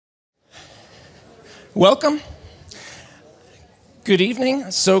Welcome. Good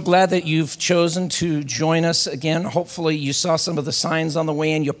evening. So glad that you've chosen to join us again. Hopefully you saw some of the signs on the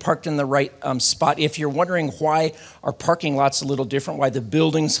way in. You parked in the right spot. If you're wondering why our parking lot's a little different, why the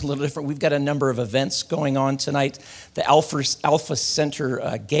building's a little different, we've got a number of events going on tonight. The Alpha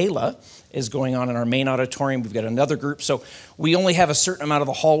Center Gala is going on in our main auditorium. We've got another group. So we only have a certain amount of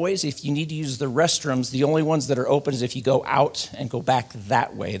the hallways. If you need to use the restrooms, the only ones that are open is if you go out and go back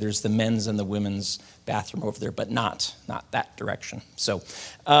that way. There's the men's and the women's bathroom over there, but not that direction. So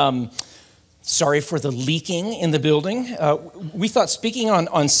sorry for the leaking in the building. We thought, speaking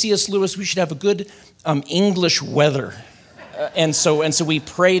on C.S. Lewis, we should have a good English weather. And so we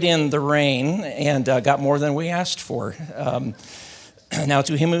prayed in the rain and got more than we asked for. Now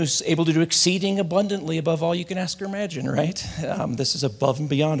to him who's able to do exceeding abundantly above all you can ask or imagine, right? This is above and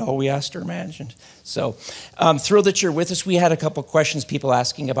beyond all we asked or imagined. So I'm thrilled that you're with us. We had a couple questions, people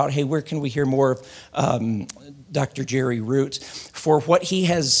asking about, hey, where can we hear more of Dr. Jerry Root? For what he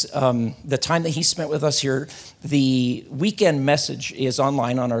has, the time that he spent with us here, the weekend message is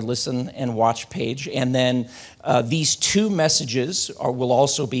online on our Listen and Watch page. And then these two messages will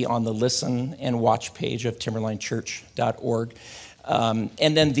also be on the Listen and Watch page of timberlinechurch.org. And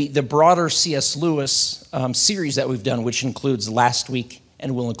then the broader C.S. Lewis series that we've done, which includes last week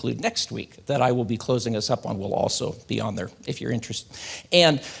and will include next week, that I will be closing us up on, will also be on there if you're interested.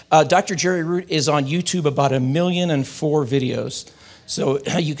 And Dr. Jerry Root is on YouTube, about 1,000,004 videos. So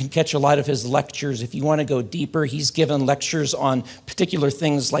you can catch a lot of his lectures. If you want to go deeper, he's given lectures on particular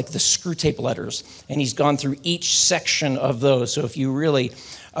things like the screw tape letters, and he's gone through each section of those. So if you really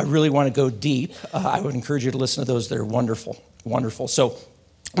want to go deep, I would encourage you to listen to those. They're wonderful. Wonderful. So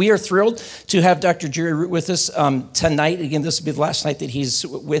we are thrilled to have Dr. Jerry Root with us tonight. Again, this will be the last night that he's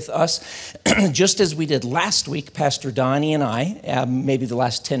with us. Just as we did last week, Pastor Donnie and I, maybe the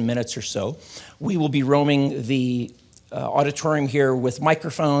last 10 minutes or so, we will be roaming the auditorium here with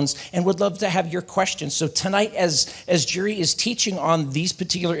microphones and would love to have your questions. So tonight, as Jerry is teaching on these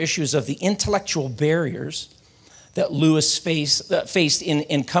particular issues of the intellectual barriers that Lewis faced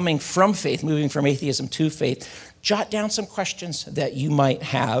in coming from faith, moving from atheism to faith, jot down some questions that you might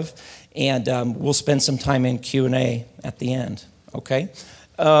have, and we'll spend some time in Q&A at the end, okay?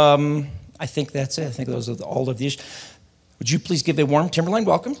 I think that's it. I think those are all of these. Would you please give a warm Timberline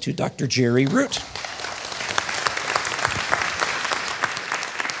welcome to Dr. Jerry Root.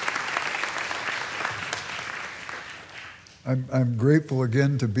 I'm grateful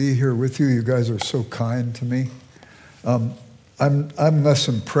again to be here with you. You guys are so kind to me. I'm less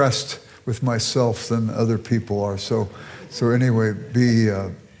impressed with myself than other people are. So anyway,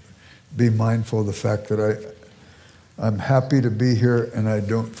 be mindful of the fact that I'm happy to be here, and I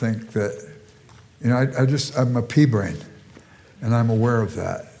don't think that, I'm a pea brain, and I'm aware of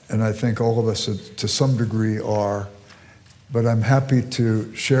that. And I think all of us to some degree are, but I'm happy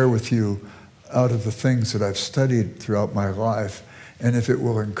to share with you out of the things that I've studied throughout my life. And if it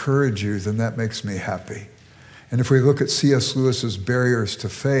will encourage you, then that makes me happy. And if we look at C.S. Lewis's barriers to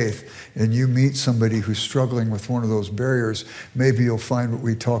faith, and you meet somebody who's struggling with one of those barriers, maybe you'll find what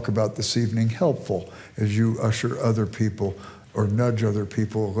we talk about this evening helpful as you usher other people or nudge other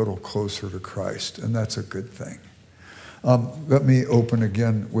people a little closer to Christ. And that's a good thing. Let me open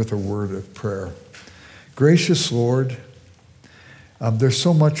again with a word of prayer. Gracious Lord, there's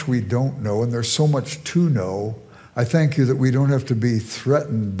so much we don't know, and there's so much to know. I thank you that we don't have to be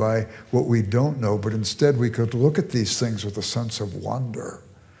threatened by what we don't know, but instead we could look at these things with a sense of wonder,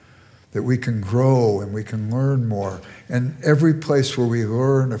 that we can grow and we can learn more. And every place where we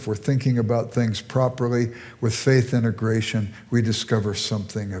learn, if we're thinking about things properly with faith integration, we discover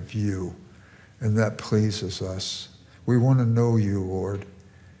something of you, and that pleases us. We want to know you, Lord,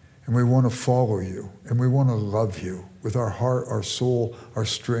 and we want to follow you, and we want to love you with our heart, our soul, our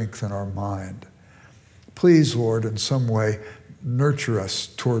strength, and our mind. Please, Lord, in some way, nurture us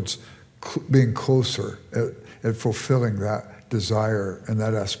towards being closer at fulfilling that desire and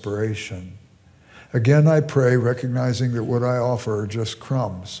that aspiration. Again, I pray, recognizing that what I offer are just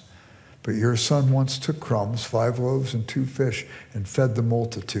crumbs, but your Son once took crumbs, 5 loaves and 2 fish, and fed the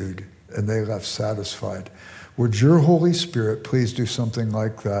multitude, and they left satisfied. Would your Holy Spirit please do something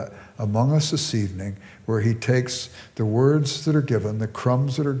like that among us this evening, where he takes the words that are given, the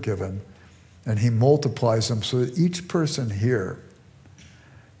crumbs that are given, and he multiplies them so that each person here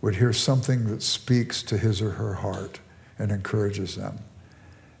would hear something that speaks to his or her heart and encourages them.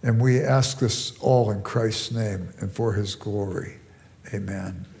 And we ask this all in Christ's name and for his glory.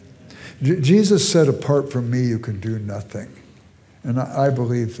 Amen. Jesus said, apart from me, you can do nothing. And I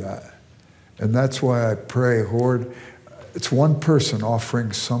believe that. And that's why I pray, Lord, it's one person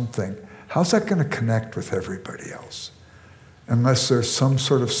offering something. how's that going to connect with everybody else? Unless there's some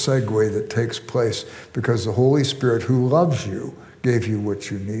sort of segue that takes place because the Holy Spirit, who loves you, gave you what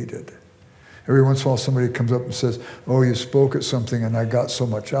you needed. Every once in a while somebody comes up and says, oh, you spoke at something and I got so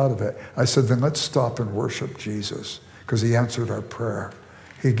much out of it. I said, then let's stop and worship Jesus, because he answered our prayer.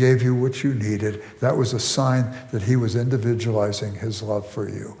 He gave you what you needed. That was a sign that he was individualizing his love for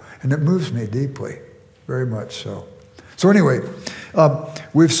you. And it moves me deeply, very much so. So anyway,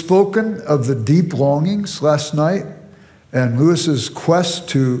 we've spoken of the deep longings last night and Lewis's quest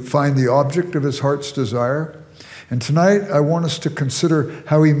to find the object of his heart's desire. And tonight, I want us to consider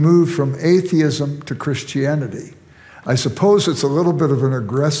how he moved from atheism to Christianity. I suppose it's a little bit of an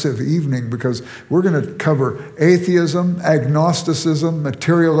aggressive evening because we're going to cover atheism, agnosticism,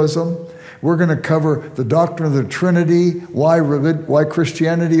 materialism. We're going to cover the doctrine of the Trinity, why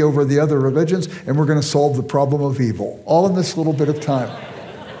Christianity over the other religions, and we're going to solve the problem of evil, all in this little bit of time.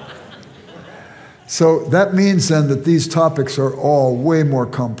 So that means then that these topics are all way more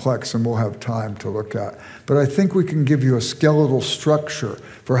complex than we'll have time to look at. But I think we can give you a skeletal structure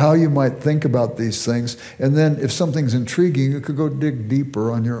for how you might think about these things. And then if something's intriguing, you could go dig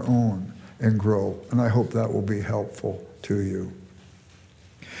deeper on your own and grow. And I hope that will be helpful to you.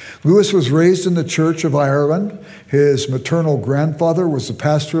 Lewis was raised in the Church of Ireland. His maternal grandfather was the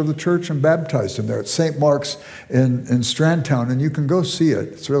pastor of the church and baptized him there at St. Mark's in Strandtown. And you can go see it.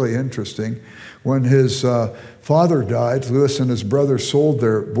 It's really interesting. When his father died, Lewis and his brother sold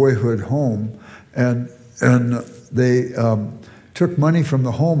their boyhood home, and they took money from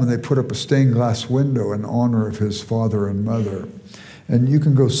the home and they put up a stained glass window in honor of his father and mother. And you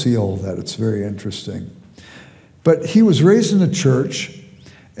can go see all that. It's very interesting. But he was raised in the church,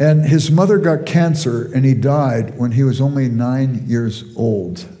 and his mother got cancer, and he died when he was only 9 years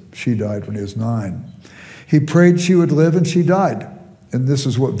old. She died when he was 9. He prayed she would live, and she died. And this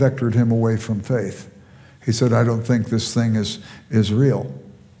is what vectored him away from faith. He said, I don't think this thing is real.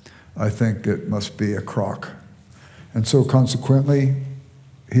 I think it must be a crock. And so consequently,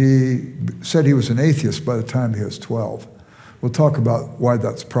 he said he was an atheist by the time he was 12. We'll talk about why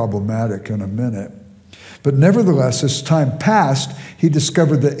that's problematic in a minute. But nevertheless, as time passed, he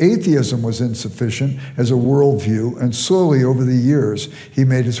discovered that atheism was insufficient as a worldview, and slowly over the years, he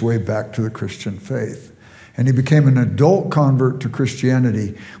made his way back to the Christian faith. And he became an adult convert to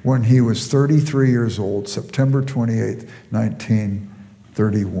Christianity when he was 33 years old, September 28,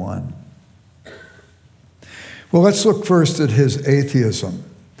 1931. Well, let's look first at his atheism.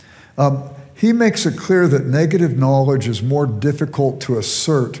 He makes it clear that negative knowledge is more difficult to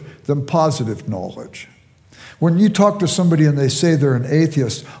assert than positive knowledge. When you talk to somebody and they say they're an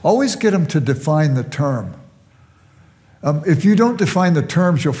atheist, always get them to define the term. If you don't define the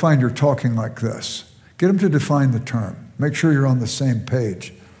terms, you'll find you're talking like this. Get them to define the term. Make sure you're on the same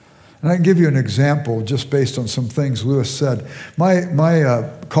page. And I can give you an example just based on some things Lewis said. My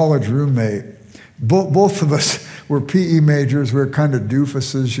college roommate, both of us were PE majors. We were kind of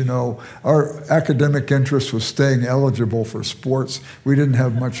doofuses, you know. Our academic interest was staying eligible for sports. We didn't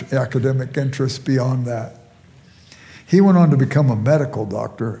have much academic interest beyond that. He went on to become a medical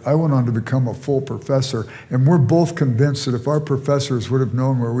doctor. I went on to become a full professor. And we're both convinced that if our professors would have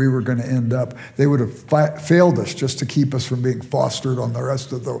known where we were going to end up, they would have failed us just to keep us from being fostered on the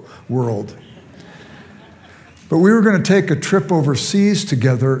rest of the world. But we were going to take a trip overseas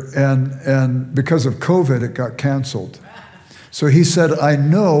together, and because of COVID, it got canceled. So he said, I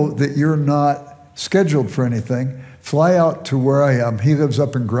know that you're not scheduled for anything. Fly out to where I am. He lives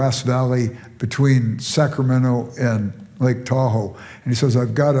up in Grass Valley between Sacramento and Lake Tahoe. And he says,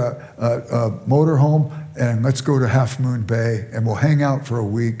 I've got a motorhome, and let's go to Half Moon Bay, and we'll hang out for a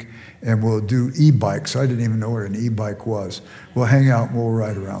week, and we'll do e-bikes. I didn't even know what an e-bike was. We'll hang out and we'll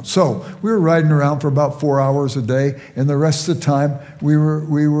ride around. So we were riding around for about 4 hours a day, and the rest of the time we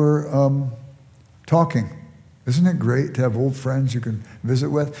were talking. Isn't it great to have old friends you can visit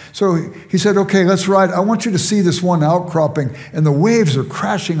with? So he said, okay, let's ride. I want you to see this one outcropping, and the waves are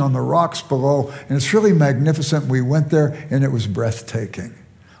crashing on the rocks below, and it's really magnificent. We went there, and it was breathtaking.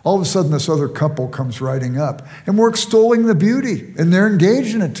 All of a sudden, this other couple comes riding up, and we're extolling the beauty, and they're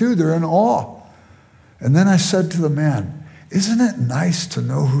engaged in it too. They're in awe. And then I said to the man, isn't it nice to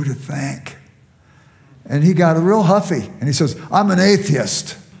know who to thank? And he got real huffy, and he says, I'm an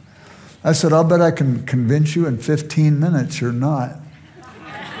atheist. I said, I'll bet I can convince you in 15 minutes you're not.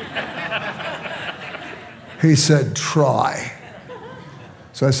 He said, try.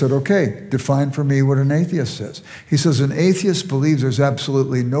 So I said, okay, define for me what an atheist is. He says, an atheist believes there's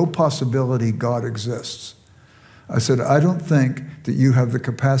absolutely no possibility God exists. I said, I don't think that you have the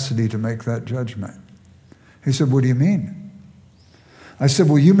capacity to make that judgment. He said, what do you mean? I said,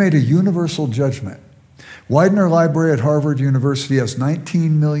 well, you made a universal judgment. Widener Library at Harvard University has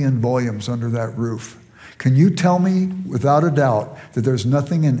 19 million volumes under that roof. Can you tell me without a doubt that there's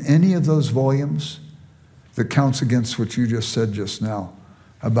nothing in any of those volumes that counts against what you just said just now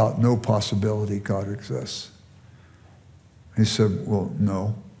about no possibility God exists? He said, well,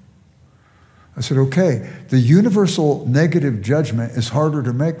 no. I said, okay, the universal negative judgment is harder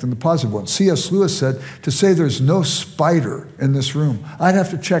to make than the positive one. C.S. Lewis said, to say there's no spider in this room, I'd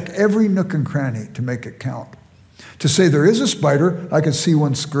have to check every nook and cranny to make it count. To say there is a spider, I could see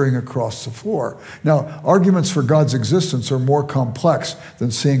one scurrying across the floor. Now, arguments for God's existence are more complex than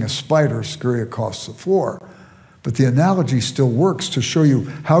seeing a spider scurry across the floor. But the analogy still works to show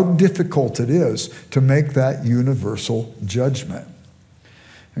you how difficult it is to make that universal judgment.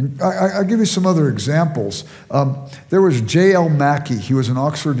 And I'll give you some other examples. There was J.L. Mackie. He was an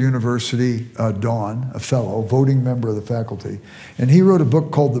Oxford University Don, a fellow, voting member of the faculty. And he wrote a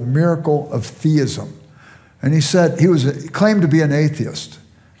book called The Miracle of Theism. And he said, he claimed to be an atheist.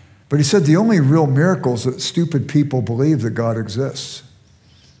 But he said the only real miracle is that stupid people believe that God exists.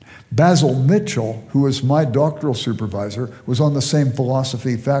 Basil Mitchell, who was my doctoral supervisor, was on the same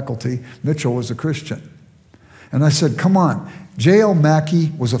philosophy faculty. Mitchell was a Christian. And I said, come on, J.L.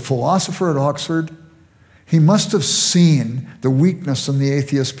 Mackie was a philosopher at Oxford. He must have seen the weakness in the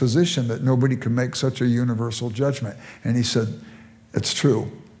atheist position that nobody could make such a universal judgment. And he said, it's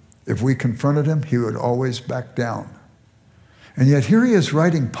true. If we confronted him, he would always back down. And yet here he is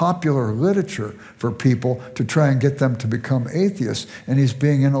writing popular literature for people to try and get them to become atheists, and he's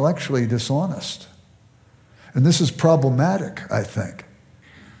being intellectually dishonest. And this is problematic, I think.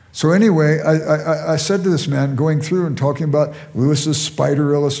 So anyway, I said to this man, going through and talking about Lewis's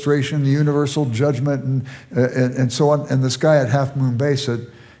spider illustration, the universal judgment, and so on, and this guy at Half Moon Bay said,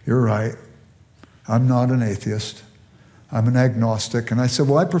 you're right, I'm not an atheist. I'm an agnostic. And I said,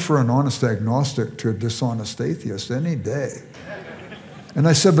 well, I prefer an honest agnostic to a dishonest atheist any day. And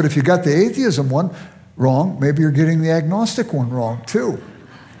I said, but if you got the atheism one wrong, maybe you're getting the agnostic one wrong too.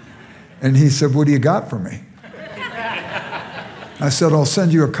 And he said, what do you got for me? I said, I'll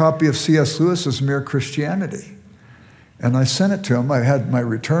send you a copy of C.S. Lewis's Mere Christianity. And I sent it to him. I had my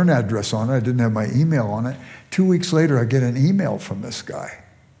return address on it. I didn't have my email on it. 2 weeks later, I get an email from this guy.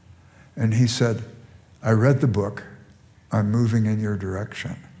 And he said, I read the book. I'm moving in your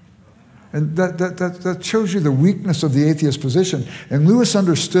direction. And that shows you the weakness of the atheist position. And Lewis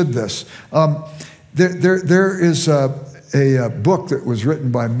understood this. There is a book that was written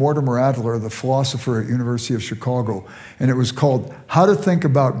by Mortimer Adler, the philosopher at University of Chicago, and it was called How to Think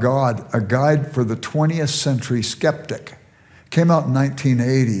About God, A Guide for the 20th Century Skeptic. It came out in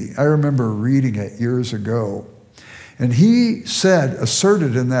 1980. I remember reading it years ago. And he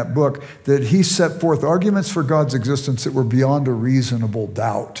asserted in that book that he set forth arguments for God's existence that were beyond a reasonable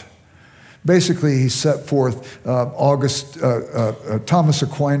doubt. Basically, he set forth Thomas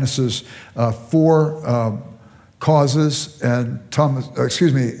Aquinas's four causes and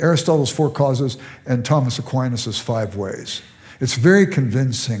Aristotle's four causes and Thomas Aquinas's 5 ways. It's a very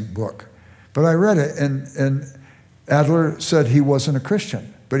convincing book. But I read it, and Adler said he wasn't a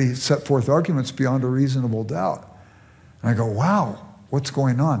Christian, but he set forth arguments beyond a reasonable doubt. And I go, wow, what's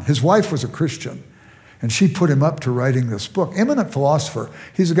going on? His wife was a Christian, and she put him up to writing this book. Eminent philosopher.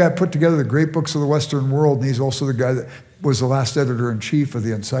 He's the guy who put together the great books of the Western world, and he's also the guy that was the last editor-in-chief of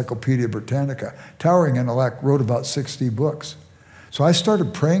the Encyclopedia Britannica. Towering intellect, wrote about 60 books. So I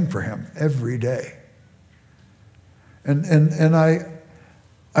started praying for him every day. And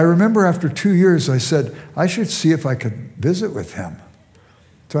I remember after 2 years, I said, I should see if I could visit with him.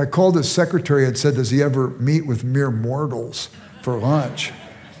 So I called his secretary and said, does he ever meet with mere mortals for lunch?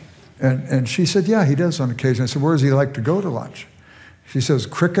 And she said, yeah, he does on occasion. I said, where does he like to go to lunch? She says,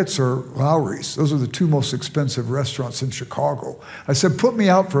 Crickett's or Lowry's. Those are the 2 most expensive restaurants in Chicago. I said, put me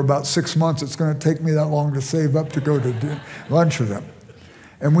out for about 6 months. It's going to take me that long to save up to go to lunch with him.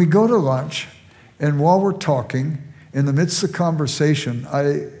 And we go to lunch, and while we're talking, in the midst of the conversation,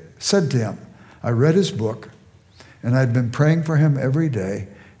 I said to him, I read his book, and I'd been praying for him every day,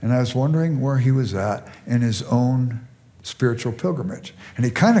 and I was wondering where he was at in his own spiritual pilgrimage. And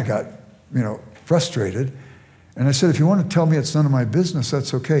he kind of got, frustrated. And I said, if you want to tell me it's none of my business,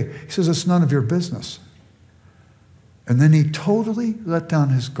 that's okay. He says, it's none of your business. And then he totally let down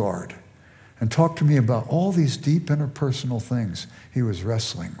his guard and talked to me about all these deep interpersonal things he was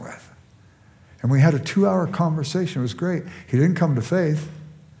wrestling with. And we had a 2-hour conversation. It was great. He didn't come to faith.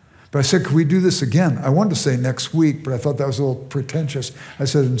 But I said, could we do this again? I wanted to say next week, but I thought that was a little pretentious. I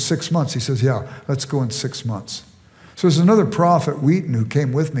said, in 6 months. He says, yeah, let's go in 6 months. So there's another prophet, Wheaton, who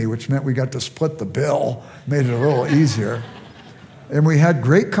came with me, which meant we got to split the bill, made it a little easier. And we had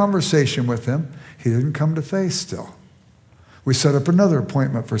great conversation with him. He didn't come to faith still. We set up another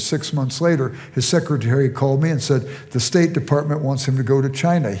appointment for 6 months later. His secretary called me and said, the State Department wants him to go to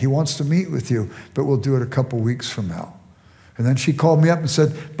China. He wants to meet with you, but we'll do it a couple weeks from now. And then she called me up and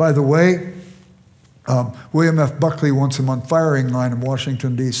said, by the way, William F. Buckley wants him on firing line in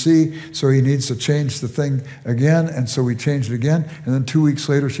Washington, D.C., so he needs to change the thing again. And so we changed it again. And then 2 weeks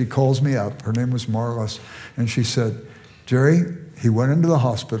later, she calls me up. Her name was Marlis. And she said, Jerry, he went into the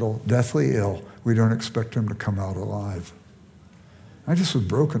hospital, deathly ill. We don't expect him to come out alive. I just was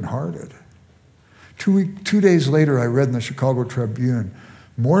brokenhearted. 2 days later, I read in the Chicago Tribune,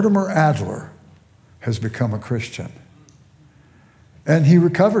 Mortimer Adler has become a Christian. And he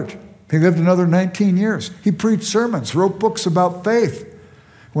recovered. He lived another 19 years. He preached sermons, wrote books about faith.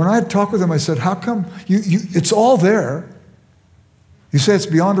 When I had talked with him, I said, how come it's all there? You say it's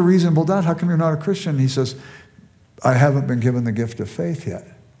beyond a reasonable doubt. How come you're not a Christian? And he says, I haven't been given the gift of faith yet.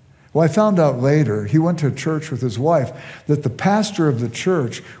 Well, I found out later, he went to a church with his wife, that the pastor of the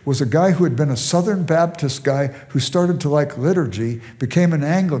church was a guy who had been a Southern Baptist guy who started to like liturgy, became an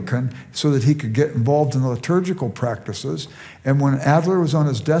Anglican so that he could get involved in the liturgical practices. And when Adler was on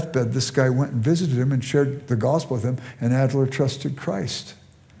his deathbed, this guy went and visited him and shared the gospel with him, and Adler trusted Christ.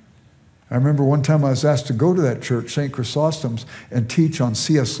 I remember one time I was asked to go to that church, St. Chrysostom's, and teach on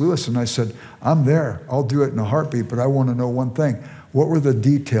C.S. Lewis, and I said, I'm there. I'll do it in a heartbeat, but I want to know one thing. What were the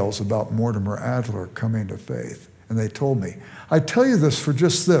details about Mortimer Adler coming to faith? And they told me. I tell you this for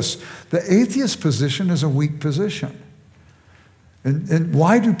just this. The atheist position is a weak position. And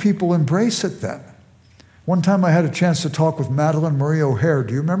why do people embrace it then? One time I had a chance to talk with Madeline Marie O'Hare.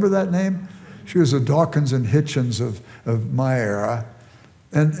 Do you remember that name? She was a Dawkins and Hitchens of my era.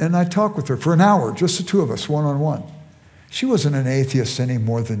 And I talked with her for an hour, just the two of us, one-on-one. She wasn't an atheist any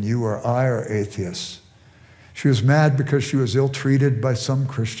more than you or I are atheists. She was mad because she was ill-treated by some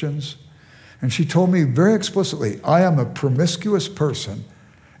Christians. And she told me very explicitly, I am a promiscuous person,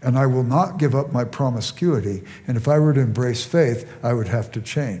 and I will not give up my promiscuity. And if I were to embrace faith, I would have to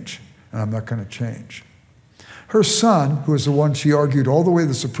change. And I'm not going to change. Her son, who was the one she argued all the way to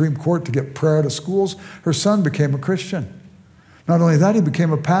the Supreme Court to get prayer out of schools, her son became a Christian. Not only that, he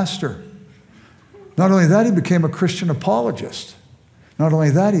became a pastor. Not only that, he became a Christian apologist. Not only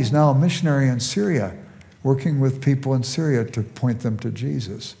that, he's now a missionary in Syria, working with people in Syria to point them to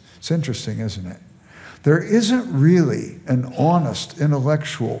Jesus. It's interesting, isn't it? There isn't really an honest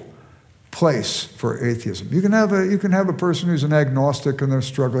intellectual place for atheism. You can have a person who's an agnostic and they're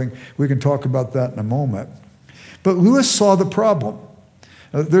struggling. We can talk about that in a moment. But Lewis saw the problem.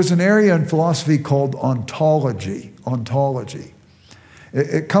 There's an area in philosophy called ontology. Ontology.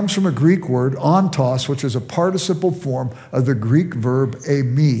 It comes from a Greek word, ontos, which is a participle form of the Greek verb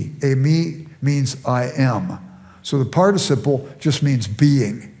eimi. Eimi means I am. So the participle just means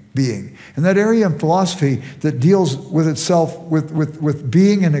being. And that area in philosophy that deals with itself, with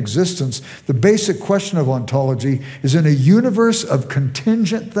being and existence, the basic question of ontology is, in a universe of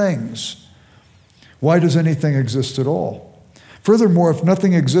contingent things, why does anything exist at all? Furthermore, if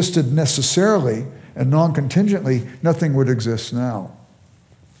nothing existed necessarily and non-contingently, nothing would exist now.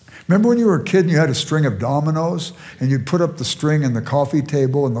 Remember when you were a kid and you had a string of dominoes and you'd put up the string in the coffee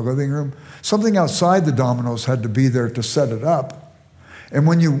table in the living room? Something outside the dominoes had to be there to set it up. And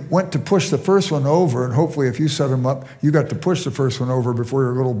when you went to push the first one over, and hopefully if you set them up, you got to push the first one over before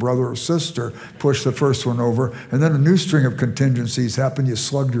your little brother or sister pushed the first one over, and then a new string of contingencies happened. You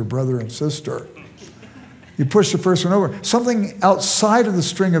slugged your brother and sister. You pushed the first one over. Something outside of the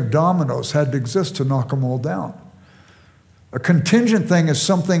string of dominoes had to exist to knock them all down. A contingent thing is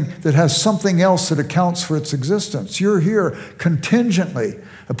something that has something else that accounts for its existence. You're here contingently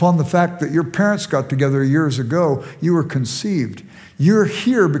upon the fact that your parents got together years ago. You were conceived. You're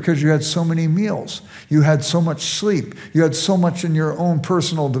here because you had so many meals. You had so much sleep. You had so much in your own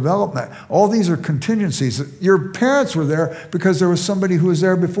personal development. All these are contingencies. Your parents were there because there was somebody who was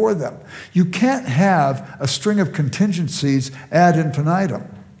there before them. You can't have a string of contingencies ad infinitum.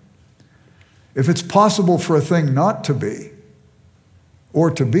 If it's possible for a thing not to be, or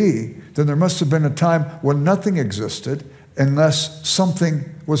to be, then there must have been a time when nothing existed unless something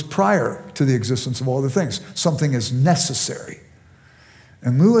was prior to the existence of all other things. Something is necessary.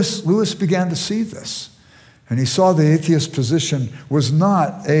 And Lewis began to see this. And he saw the atheist position was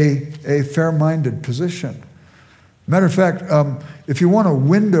not a fair-minded position. Matter of fact, if you want a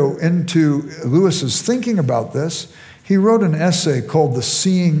window into Lewis's thinking about this, he wrote an essay called The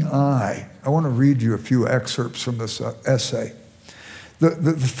Seeing Eye. I want to read you a few excerpts from this essay.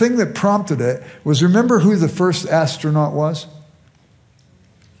 The thing that prompted it was, remember who the first astronaut was?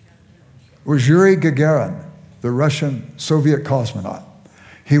 It was Yuri Gagarin. the Russian Soviet cosmonaut.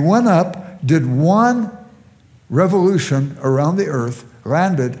 He went up, did one revolution around the earth,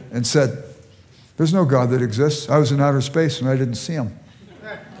 landed, and said, there's no God that exists. I was in outer space and I didn't see him.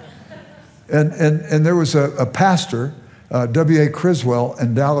 And there was a pastor, W.A. Criswell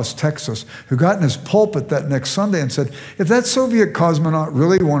in Dallas, Texas, who got in his pulpit that next Sunday and said, if that Soviet cosmonaut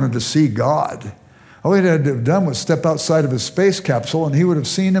really wanted to see God, all he had to have done was step outside of his space capsule and he would have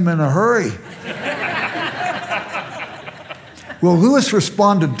seen him in a hurry. Well, Lewis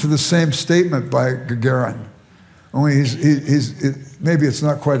responded to the same statement by Gagarin. Only maybe it's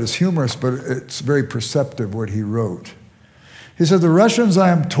not quite as humorous, but it's very perceptive what he wrote. He said, the Russians, I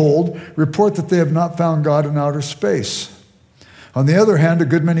am told, report that they have not found God in outer space. On the other hand, a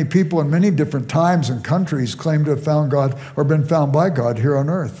good many people in many different times and countries claim to have found God or been found by God here on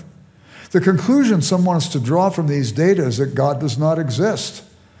earth. The conclusion some want us to draw from these data is that God does not exist.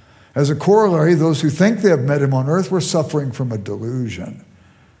 As a corollary, those who think they have met him on earth were suffering from a delusion.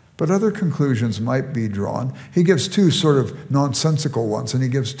 But other conclusions might be drawn. He gives two sort of nonsensical ones, and he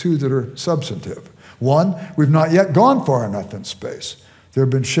gives two that are substantive. One, we've not yet gone far enough in space. There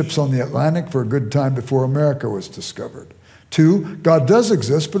have been ships on the Atlantic for a good time before America was discovered. Two, God does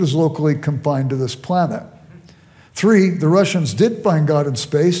exist, but is locally confined to this planet. Three, the Russians did find God in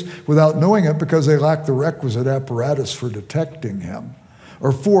space without knowing it because they lacked the requisite apparatus for detecting him.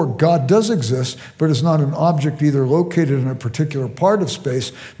 Or four, God does exist, but is not an object either located in a particular part of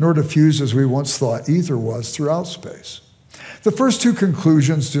space, nor diffused as we once thought ether was throughout space. The first two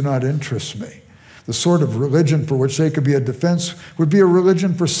conclusions do not interest me. The sort of religion for which they could be a defense would be a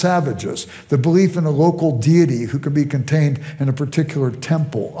religion for savages, the belief in a local deity who could be contained in a particular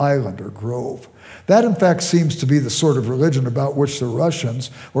temple, island, or grove. That, in fact, seems to be the sort of religion about which the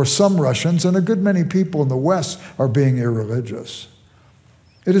Russians, or some Russians, and a good many people in the West are being irreligious.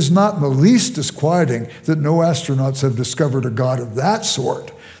 It is not in the least disquieting that no astronauts have discovered a God of that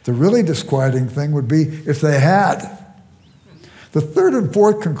sort. The really disquieting thing would be if they had. The third and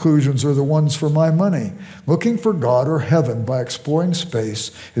fourth conclusions are the ones for my money. Looking for God or heaven by exploring space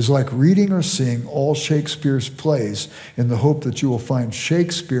is like reading or seeing all Shakespeare's plays in the hope that you will find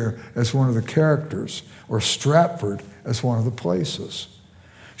Shakespeare as one of the characters or Stratford as one of the places.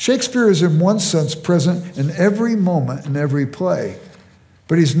 Shakespeare is in one sense present in every moment in every play,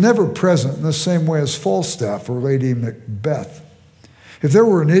 but he's never present in the same way as Falstaff or Lady Macbeth. If there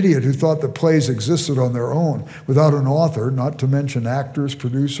were an idiot who thought that plays existed on their own without an author, not to mention actors,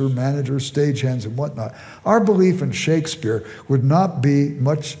 producer, managers, stagehands, and whatnot, our belief in Shakespeare would not be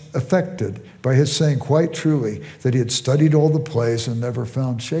much affected by his saying quite truly that he had studied all the plays and never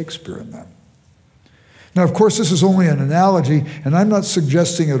found Shakespeare in them. Now, of course, this is only an analogy, and I'm not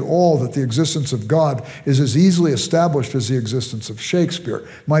suggesting at all that the existence of God is as easily established as the existence of Shakespeare.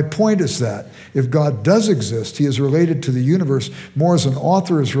 My point is that if God does exist, he is related to the universe more as an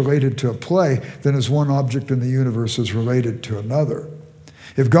author is related to a play than as one object in the universe is related to another.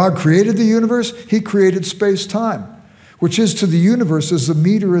 If God created the universe, he created space-time, which is to the universe as the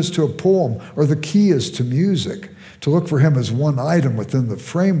meter is to a poem or the key is to music. To look for him as one item within the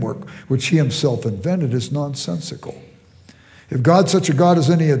framework which he himself invented is nonsensical. If God, such a God as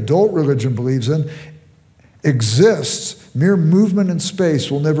any adult religion believes in, exists, mere movement in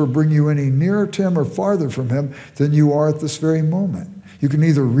space will never bring you any nearer to him or farther from him than you are at this very moment. You can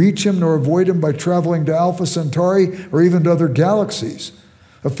neither reach him nor avoid him by traveling to Alpha Centauri or even to other galaxies.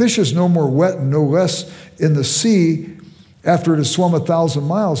 A fish is no more wet and no less in the sea after it has swum 1,000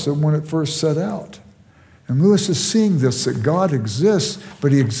 miles than when it first set out. And Lewis is seeing this, that God exists,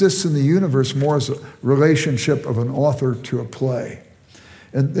 but he exists in the universe more as a relationship of an author to a play.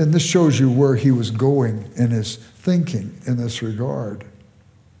 And this shows you where he was going in his thinking in this regard.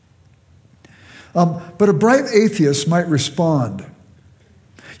 But a bright atheist might respond,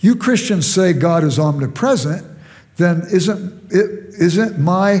 you Christians say God is omnipresent, then isn't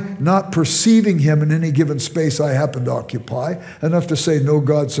my not perceiving him in any given space I happen to occupy enough to say no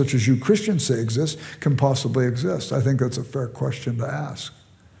God such as you Christians say exists can possibly exist? I think that's a fair question to ask.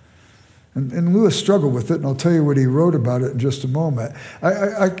 And Lewis struggled with it, and I'll tell you what he wrote about it in just a moment.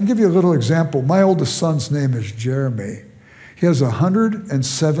 I can give you a little example. My oldest son's name is Jeremy. He has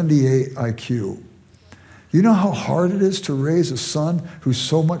 178 IQ. You know how hard it is to raise a son who's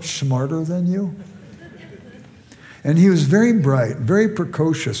so much smarter than you? And he was very bright, very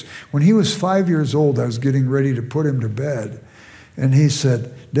precocious. When he was 5 years old, I was getting ready to put him to bed. And he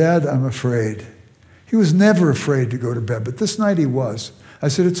said, Dad, I'm afraid. He was never afraid to go to bed, but this night he was. I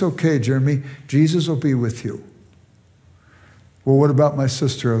said, it's okay, Jeremy. Jesus will be with you. Well, what about my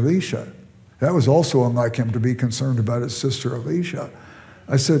sister Alicia? That was also unlike him to be concerned about his sister Alicia.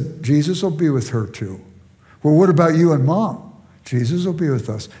 I said, Jesus will be with her too. Well, what about you and Mom? Jesus will be with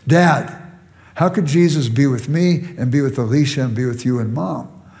us. Dad, how could Jesus be with me and be with Alicia and be with you and Mom?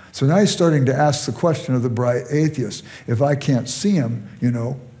 So now he's starting to ask the question of the bright atheist. If I can't see him,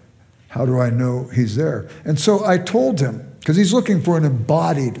 how do I know he's there? And so I told him, because he's looking for an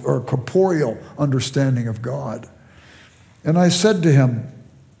embodied or corporeal understanding of God. And I said to him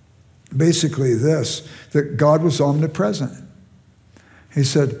basically this, that God was omnipresent. He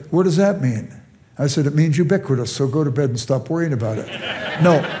said, what does that mean? I said, it means ubiquitous, so go to bed and stop worrying about it.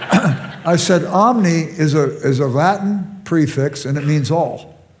 No, I said, omni is a Latin prefix, and it means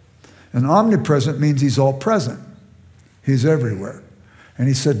all. And omnipresent means he's all present. He's everywhere. And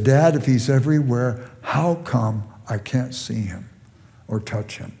he said, Dad, if he's everywhere, how come I can't see him or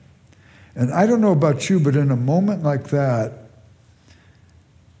touch him? And I don't know about you, but in a moment like that,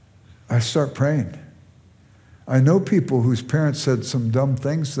 I start praying. I know people whose parents said some dumb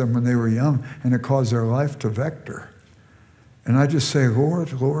things to them when they were young, and it caused their life to vector. And I just say,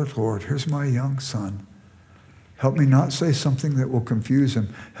 Lord, Lord, Lord, here's my young son. Help me not say something that will confuse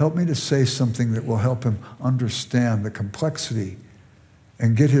him. Help me to say something that will help him understand the complexity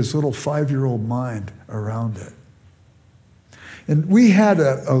and get his little 5-year-old mind around it. And we had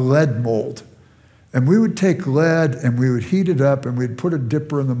a lead mold. And we would take lead and we would heat it up and we'd put a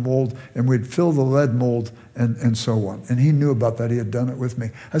dipper in the mold and we'd fill the lead mold and so on. And he knew about that. He had done it with me.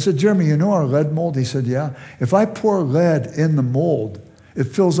 I said, Jeremy, you know our lead mold? He said, yeah. If I pour lead in the mold, it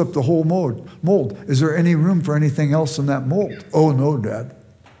fills up the whole mold. Is there any room for anything else in that mold? Oh, no, Dad.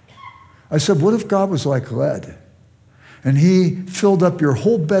 I said, what if God was like lead? And he filled up your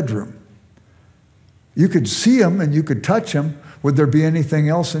whole bedroom. You could see him and you could touch him. Would there be anything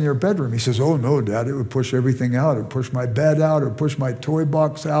else in your bedroom? He says, oh, no, Dad, it would push everything out. It would push my bed out. It would push my toy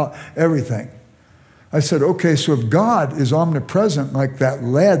box out, everything. I said, okay, so if God is omnipresent like that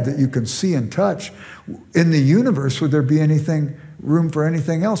lead that you can see and touch, in the universe, would there be room for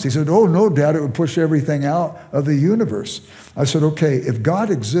anything else? He said, oh, no, Dad, it would push everything out of the universe. I said, okay, if God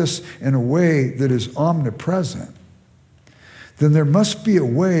exists in a way that is omnipresent, then there must be a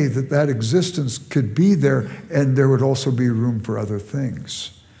way that that existence could be there, and there would also be room for other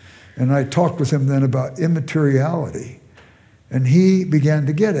things. And I talked with him then about immateriality, and he began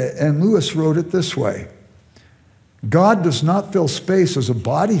to get it. And Lewis wrote it this way: God does not fill space as a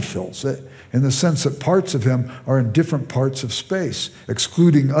body fills it, in the sense that parts of him are in different parts of space,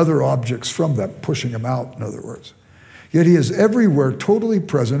 excluding other objects from them, pushing them out, in other words. Yet he is everywhere, totally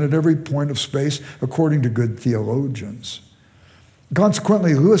present at every point of space, according to good theologians.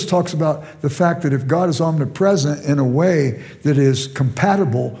 Consequently, Lewis talks about the fact that if God is omnipresent in a way that is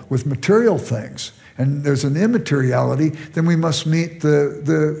compatible with material things, and there's an immateriality, then we must meet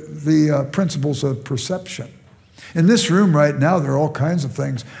the principles of perception. In this room right now, there are all kinds of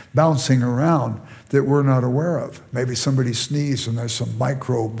things bouncing around that we're not aware of. Maybe somebody sneezed and there's some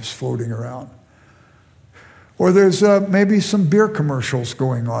microbes floating around. Or there's maybe some beer commercials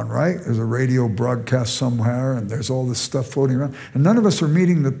going on, right? There's a radio broadcast somewhere, and there's all this stuff floating around. And none of us are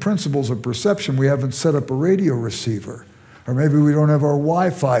meeting the principles of perception. We haven't set up a radio receiver. Or maybe we don't have our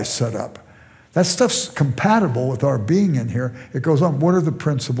Wi-Fi set up. That stuff's compatible with our being in here. It goes on. What are the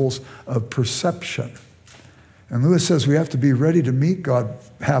principles of perception? And Lewis says we have to be ready to meet God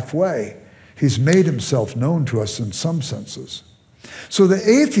halfway. He's made himself known to us in some senses. So the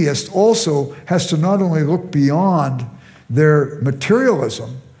atheist also has to not only look beyond their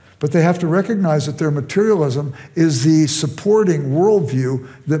materialism, but they have to recognize that their materialism is the supporting worldview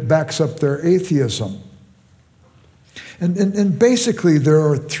that backs up their atheism. And basically there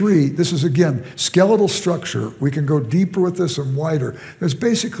are three. This is, again, skeletal structure. We can go deeper with this and wider. There's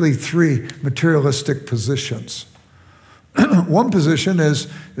basically three materialistic positions. One position is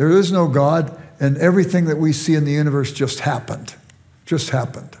there is no God, and everything that we see in the universe just happened. Just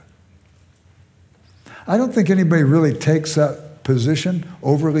happened. I don't think anybody really takes that position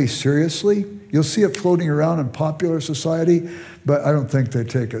overly seriously. You'll see it floating around in popular society, but I don't think they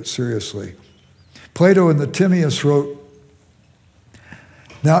take it seriously. Plato in the Timaeus wrote,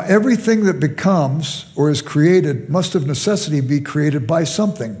 now everything that becomes or is created must of necessity be created by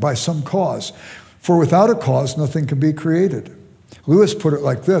something, by some cause. For without a cause, nothing can be created. Lewis put it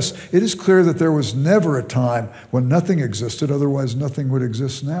like this: it is clear that there was never a time when nothing existed, otherwise nothing would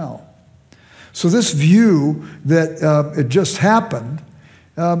exist now. So this view that it just happened,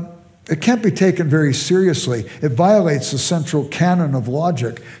 it can't be taken very seriously. It violates the central canon of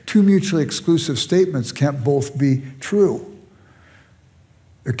logic. Two mutually exclusive statements can't both be true.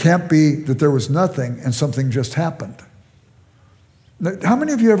 It can't be that there was nothing and something just happened. How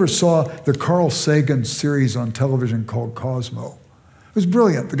many of you ever saw the Carl Sagan series on television called Cosmo? It was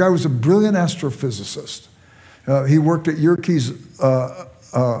brilliant. The guy was a brilliant astrophysicist. He worked at Yerkes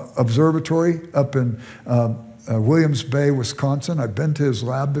Observatory up in Williams Bay, Wisconsin. I've been to his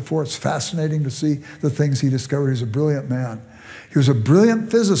lab before. It's fascinating to see the things he discovered. He's a brilliant man. He was a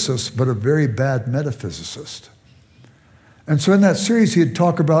brilliant physicist, but a very bad metaphysicist. And so in that series, he'd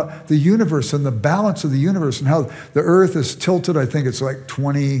talk about the universe and the balance of the universe and how the earth is tilted. I think it's like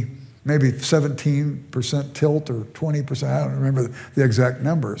 20, maybe 17% tilt or 20%. I don't remember the exact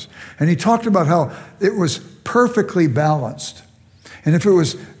numbers. And he talked about how it was perfectly balanced. And if it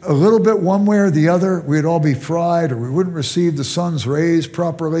was a little bit one way or the other, we'd all be fried or we wouldn't receive the sun's rays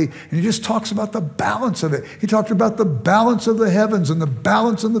properly. And he just talks about the balance of it. He talked about the balance of the heavens and the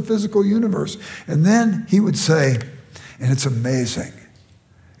balance in the physical universe. And then he would say, and it's amazing,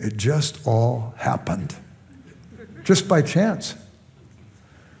 it just all happened, just by chance.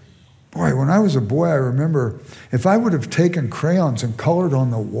 Boy, when I was a boy, I remember if I would have taken crayons and colored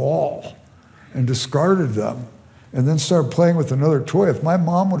on the wall and discarded them, and then started playing with another toy, if my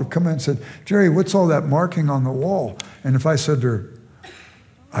mom would have come in and said, Jerry, what's all that marking on the wall? And if I said to her,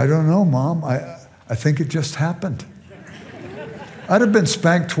 I don't know, Mom, I think it just happened. I'd have been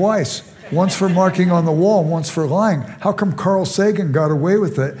spanked twice, once for marking on the wall, once for lying. How come Carl Sagan got away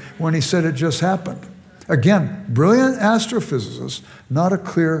with it when he said it just happened? Again, brilliant astrophysicist, not a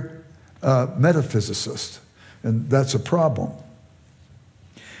clear metaphysicist, and that's a problem.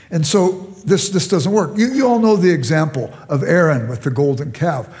 And so this doesn't work. You all know the example of Aaron with the golden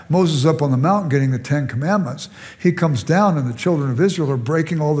calf. Moses up on the mountain getting the 10 commandments. He comes down and the children of Israel are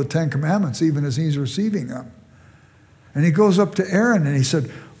breaking all the 10 commandments even as he's receiving them. And he goes up to Aaron and he said,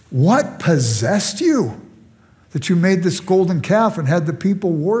 what possessed you that you made this golden calf and had the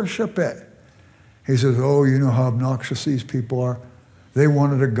people worship it? He says, oh, you know how obnoxious these people are. They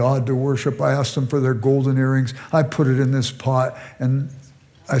wanted a god to worship. I asked them for their golden earrings. I put it in this pot and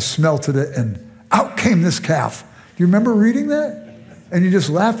I smelted it, and out came this calf. Do you remember reading that? And you just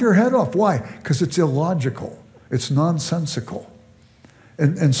laugh your head off. Why? Because it's illogical. It's nonsensical.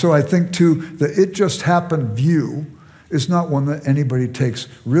 And so I think, too, the it just happened view is not one that anybody takes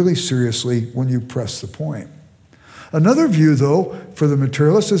really seriously when you press the point. Another view, though, for the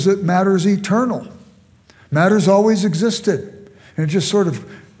materialist is that matter's eternal. Matter's always existed. And it just sort of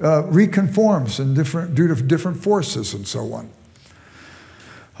reconforms due to different forces and so on.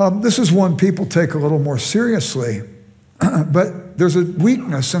 This is one people take a little more seriously, but there's a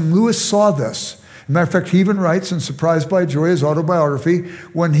weakness, and Lewis saw this. As a matter of fact, he even writes in Surprised by Joy, his autobiography,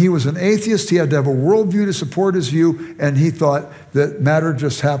 when he was an atheist, he had to have a worldview to support his view, and he thought that matter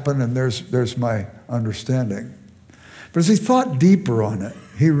just happened, and there's my understanding. But as he thought deeper on it,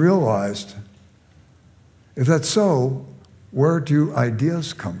 he realized, if that's so, where do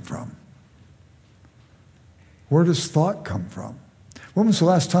ideas come from? Where does thought come from? When was the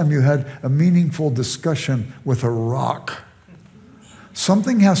last time you had a meaningful discussion with a rock?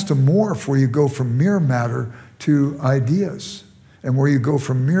 Something has to morph where you go from mere matter to ideas, and where you go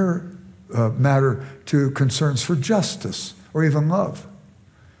from mere matter to concerns for justice or even love.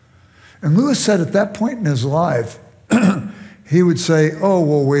 And Lewis said at that point in his life, he would say, oh,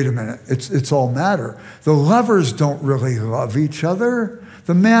 well, wait a minute, it's all matter. The lovers don't really love each other.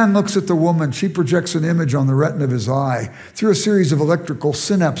 The man looks at the woman. She projects an image on the retina of his eye. Through a series of electrical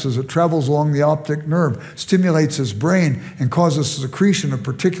synapses, it travels along the optic nerve, stimulates his brain, and causes secretion of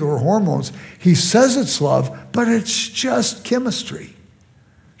particular hormones. He says it's love, but it's just chemistry,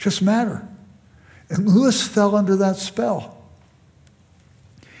 just matter. And Lewis fell under that spell.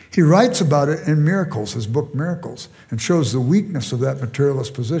 He writes about it in Miracles, his book Miracles, and shows the weakness of that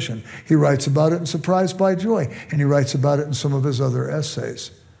materialist position. He writes about it in Surprised by Joy, and he writes about it in some of his other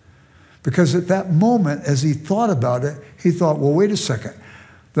essays. Because at that moment, as he thought about it, he thought, well, wait a second.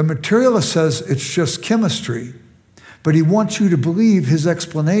 The materialist says it's just chemistry, but he wants you to believe his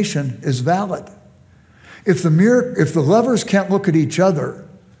explanation is valid. If the lovers can't look at each other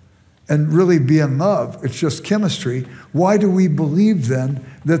and really be in love, it's just chemistry, why do we believe then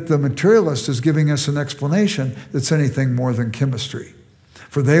that the materialist is giving us an explanation that's anything more than chemistry?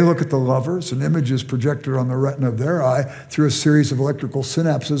 For they look at the lovers, an image is projected on the retina of their eye through a series of electrical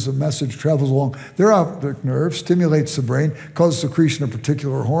synapses. A message travels along their optic nerve, stimulates the brain, causes secretion of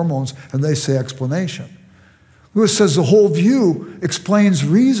particular hormones, and they say explanation. Lewis says the whole view explains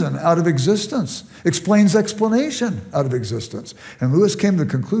reason out of existence, explains explanation out of existence. And Lewis came to the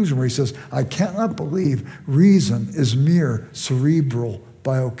conclusion where he says, I cannot believe reason is mere cerebral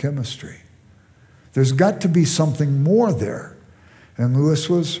biochemistry. There's got to be something more there. And Lewis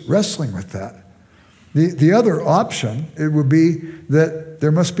was wrestling with that. The other option, it would be that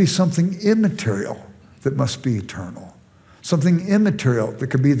there must be something immaterial that must be eternal. something immaterial that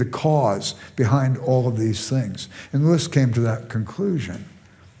could be the cause behind all of these things. And Lewis came to that conclusion.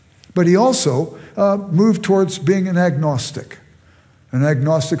 But he also moved towards being an agnostic. An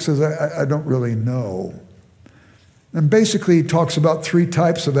agnostic says, I don't really know. And basically he talks about three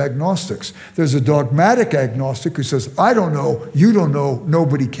types of agnostics. There's a dogmatic agnostic who says, I don't know, you don't know,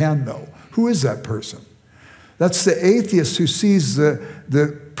 nobody can know. Who is that person? That's the atheist who sees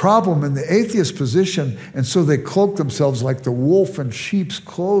the problem in the atheist position, and so they cloak themselves like the wolf in sheep's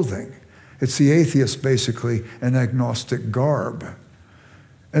clothing. It's the atheist, basically, an agnostic garb.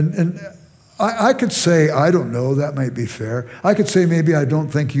 And I could say, I don't know, that might be fair. I could say maybe I don't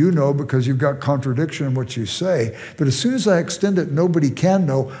think you know because you've got contradiction in what you say. But as soon as I extend it, nobody can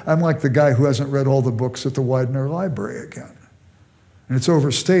know, I'm like the guy who hasn't read all the books at the Widener Library again. And it's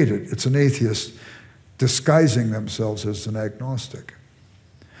overstated. It's an atheist disguising themselves as an agnostic.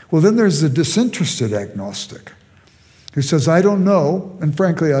 Well, then there's the disinterested agnostic who says, I don't know, and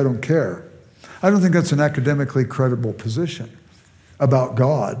frankly, I don't care. I don't think that's an academically credible position about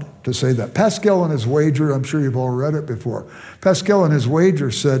God to say that. Pascal in his wager, I'm sure you've all read it before. Pascal in his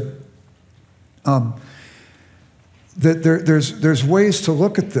wager said that there's ways to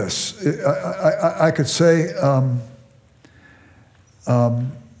look at this. I could say,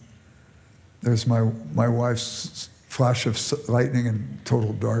 there's my wife's flash of lightning in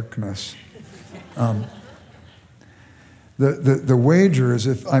total darkness. The wager is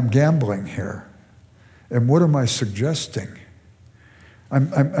if I'm gambling here, and what am I suggesting?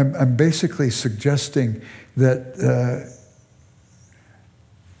 I'm basically suggesting that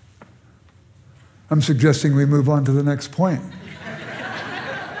I'm suggesting we move on to the next point.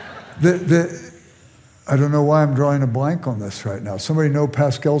 I don't know why I'm drawing a blank on this right now. Somebody know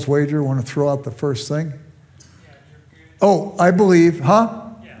Pascal's wager? Want to throw out the first thing? Oh, I believe,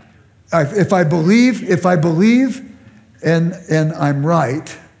 huh? If I believe and I'm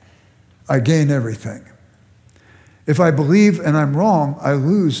right, I gain everything. If I believe and I'm wrong, I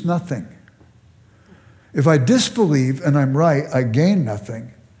lose nothing. If I disbelieve and I'm right, I gain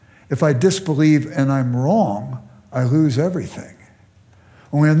nothing. If I disbelieve and I'm wrong, I lose everything.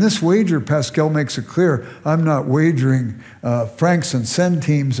 Only in this wager, Pascal makes it clear, I'm not wagering francs and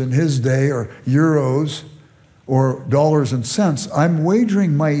centimes in his day or euros or dollars and cents. I'm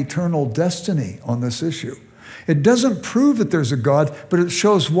wagering my eternal destiny on this issue. It doesn't prove that there's a God, but it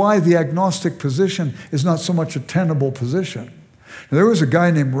shows why the agnostic position is not so much a tenable position. Now, there was a guy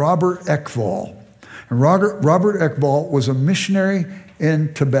named Robert Eckvall. And Robert Eckvall was a missionary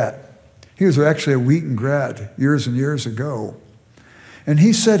in Tibet. He was actually a Wheaton grad years and years ago. And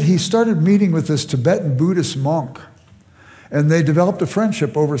he said he started meeting with this Tibetan Buddhist monk, and they developed a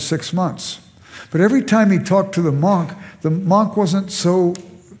friendship over 6 months. But every time he talked to the monk wasn't so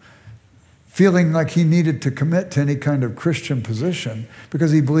feeling like he needed to commit to any kind of Christian position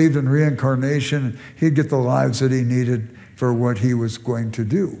because he believed in reincarnation and he'd get the lives that he needed for what he was going to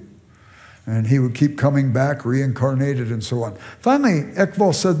do. And he would keep coming back, reincarnated and so on. Finally,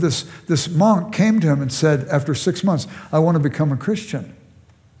 Eckvall said this monk came to him and said, after 6 months, I want to become a Christian.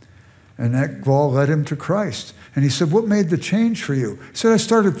 And Eckvall led him to Christ. And he said, what made the change for you? He said, I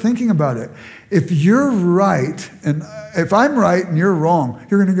started thinking about it. If you're right, and if I'm right and you're wrong,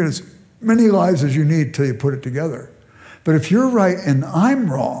 you're going to get as many lives as you need till you put it together. But if you're right and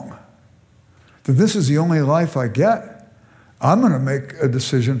I'm wrong, then this is the only life I get. I'm going to make a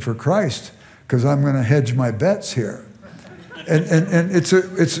decision for Christ because I'm going to hedge my bets here. And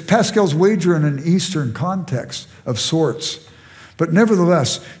it's Pascal's wager in an Eastern context of sorts. But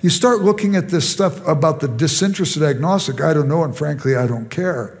nevertheless, you start looking at this stuff about the disinterested agnostic. I don't know, and frankly, I don't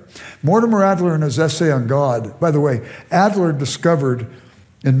care. Mortimer Adler in his essay on God, by the way, Adler discovered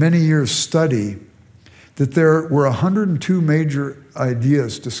in many years' study that there were 102 major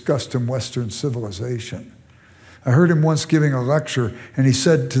ideas discussed in Western civilization. I heard him once giving a lecture, and he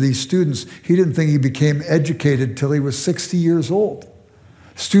said to these students, he didn't think he became educated till he was 60 years old.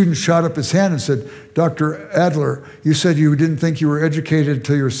 A student shot up his hand and said, Dr. Adler, you said you didn't think you were educated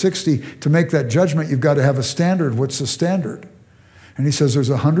till you were 60. To make that judgment, you've got to have a standard. What's the standard? And he says there's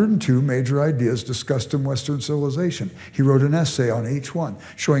 102 major ideas discussed in Western civilization. He wrote an essay on each one,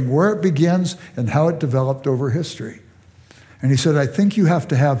 showing where it begins and how it developed over history. And he said, I think you have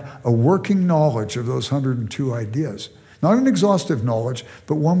to have a working knowledge of those 102 ideas. Not an exhaustive knowledge,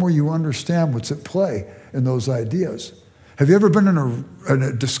 but one where you understand what's at play in those ideas. Have you ever been in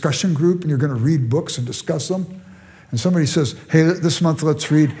a discussion group and you're going to read books and discuss them? And somebody says, hey, this month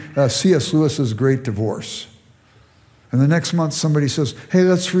let's read C.S. Lewis's Great Divorce. And the next month somebody says, hey,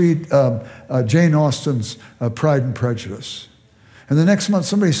 let's read Jane Austen's Pride and Prejudice. And the next month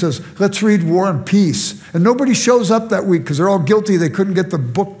somebody says, let's read War and Peace. And nobody shows up that week because they're all guilty they couldn't get the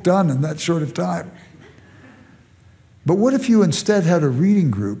book done in that short of time. But what if you instead had a reading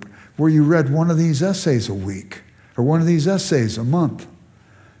group where you read one of these essays a week or one of these essays a month?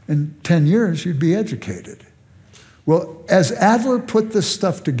 In 10 years, you'd be educated. Well, as Adler put this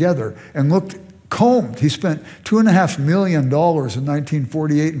stuff together and combed, he spent $2.5 million in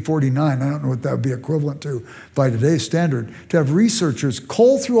 1948 and 49. I don't know what that would be equivalent to by today's standard, to have researchers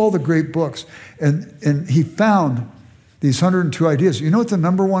cull through all the great books. And he found these 102 ideas. You know what the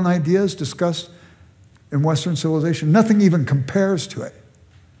number one idea is discussed in Western civilization? Nothing even compares to it.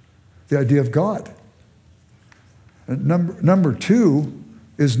 The idea of God. And number two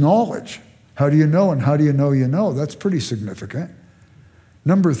is knowledge. How do you know, and how do you know you know? That's pretty significant.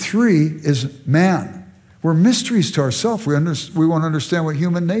 Number three is man. We're mysteries to ourselves. We want to understand what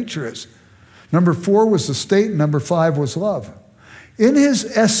human nature is. Number four was the state, and number five was love. In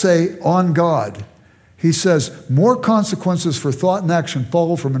his essay on God, he says, more consequences for thought and action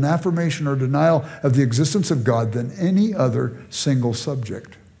follow from an affirmation or denial of the existence of God than any other single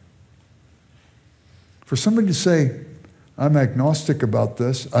subject. For somebody to say, I'm agnostic about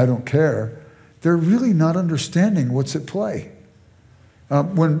this, I don't care, they're really not understanding what's at play.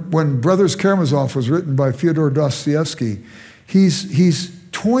 When Brothers Karamazov was written by Fyodor Dostoevsky, he's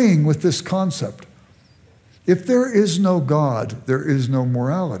toying with this concept. If there is no God, there is no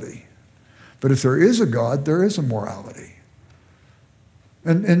morality. But if there is a God, there is a morality.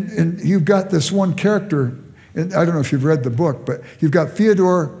 And you've got this one character, and I don't know if you've read the book, but you've got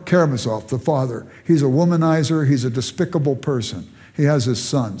Fyodor Karamazov, the father. He's a womanizer. He's a despicable person. He has his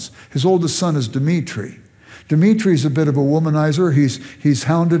sons. His oldest son is Dmitri. Dmitri's a bit of a womanizer. He's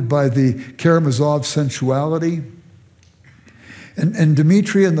hounded by the Karamazov sensuality. And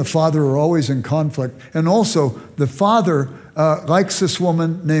Dmitri and the father are always in conflict. And also, the father likes this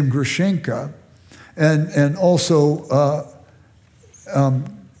woman named Grushenka. And also,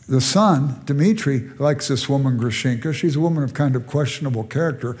 the son, Dmitri, likes this woman, Grushenka. She's a woman of kind of questionable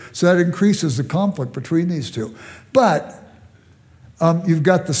character. So that increases the conflict between these two. But you've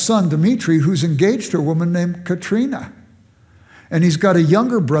got the son, Dmitri, who's engaged to a woman named Katrina. And he's got a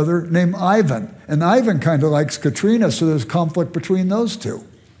younger brother named Ivan. And Ivan kind of likes Katrina, so there's conflict between those two.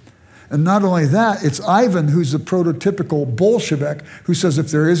 And not only that, it's Ivan who's the prototypical Bolshevik who says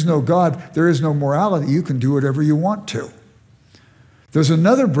if there is no God, there is no morality, you can do whatever you want to. There's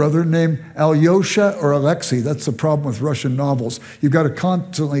another brother named Alyosha or Alexei. That's the problem with Russian novels. You've got to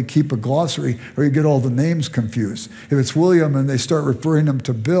constantly keep a glossary or you get all the names confused. If it's William and they start referring him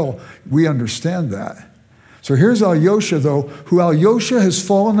to Bill, we understand that. So here's Alyosha, though, who Alyosha has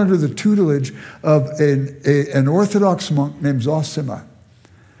fallen under the tutelage of an Orthodox monk named Zosima.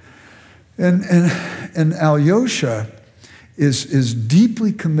 And Alyosha is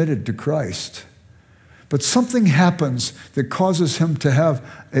deeply committed to Christ. But something happens that causes him to have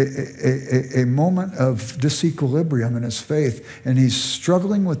a moment of disequilibrium in his faith, and he's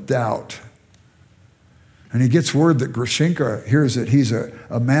struggling with doubt. And he gets word that Grushenka hears that he's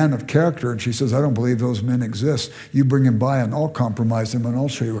a man of character, and she says, I don't believe those men exist. You bring him by and I'll compromise him and I'll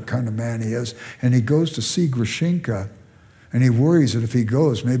show you what kind of man he is. And he goes to see Grushenka, and he worries that if he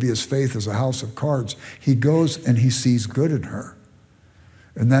goes, maybe his faith is a house of cards. He goes and he sees good in her.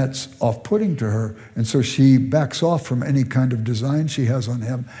 And that's off-putting to her. And so she backs off from any kind of design she has on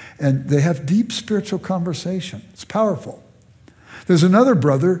him. And they have deep spiritual conversation. It's powerful. There's another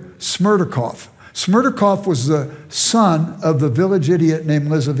brother, Smerdakov. Smerdakov was the son of the village idiot named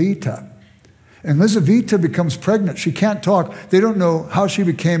Lizaveta. And Lizaveta becomes pregnant. She can't talk. They don't know how she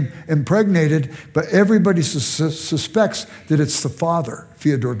became impregnated, but everybody suspects that it's the father,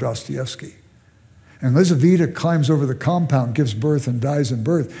 Fyodor Dostoevsky. And Lizaveta climbs over the compound, gives birth, and dies in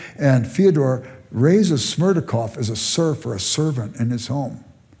birth. And Fyodor raises Smerdakov as a serf or a servant in his home.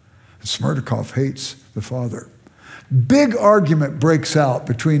 And Smerdakov hates the father. Big argument breaks out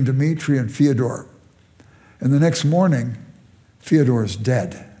between Dmitri and Fyodor. And the next morning, Fyodor is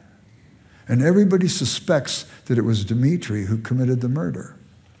dead. And everybody suspects that it was Dmitri who committed the murder.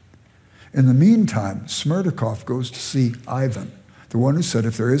 In the meantime, Smerdakov goes to see Ivan, the one who said,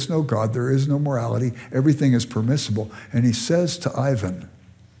 if there is no God, there is no morality, everything is permissible. And he says to Ivan,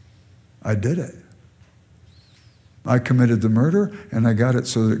 I did it. I committed the murder, and I got it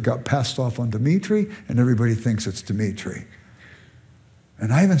so that it got passed off on Dmitri, and everybody thinks it's Dmitri.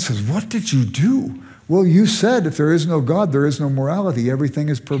 And Ivan says, what did you do? Well, you said if there is no God, there is no morality, everything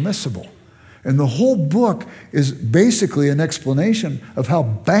is permissible. And the whole book is basically an explanation of how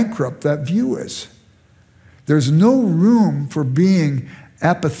bankrupt that view is. There's no room for being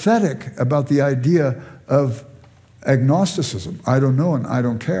apathetic about the idea of agnosticism. I don't know and I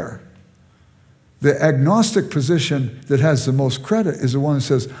don't care. The agnostic position that has the most credit is the one that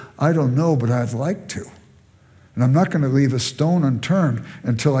says, I don't know, but I'd like to. And I'm not going to leave a stone unturned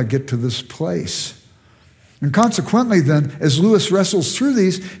until I get to this place. And consequently then, as Lewis wrestles through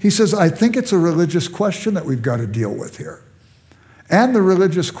these, he says, I think it's a religious question that we've got to deal with here. And the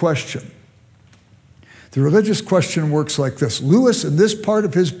religious question. The religious question works like this. Lewis, in this part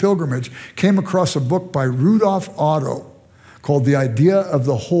of his pilgrimage, came across a book by Rudolf Otto called The Idea of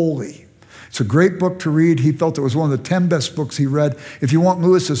the Holy. It's a great book to read. He felt it was one of the 10 best books he read. If you want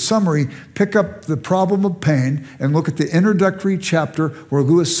Lewis's summary, pick up The Problem of Pain and look at the introductory chapter where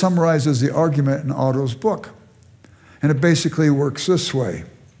Lewis summarizes the argument in Otto's book. And it basically works this way.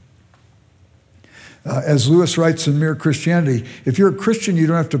 As Lewis writes in Mere Christianity, if you're a Christian, you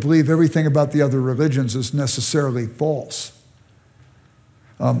don't have to believe everything about the other religions is necessarily false.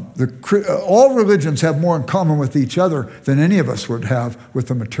 All religions have more in common with each other than any of us would have with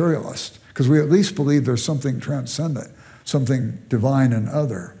the materialist, because we at least believe there's something transcendent, something divine and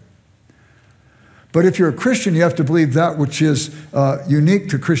other. But if you're a Christian, you have to believe that which is unique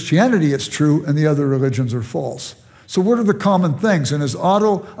to Christianity is true and the other religions are false. So what are the common things? And as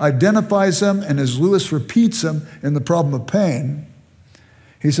Otto identifies them and as Lewis repeats them in The Problem of Pain,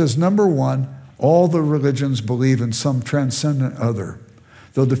 he says, number one, all the religions believe in some transcendent other.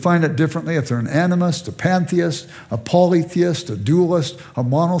 They'll define it differently if they're an animist, a pantheist, a polytheist, a dualist, a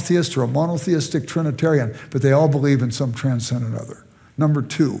monotheist, or a monotheistic Trinitarian, but they all believe in some transcendent other. Number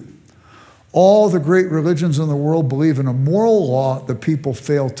two, all the great religions in the world believe in a moral law that people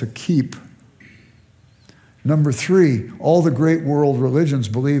fail to keep. Number three, all the great world religions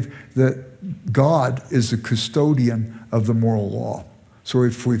believe that God is the custodian of the moral law. So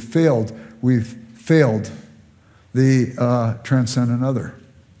if we've failed the transcendent other.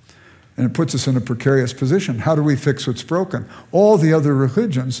 And it puts us in a precarious position. How do we fix what's broken? All the other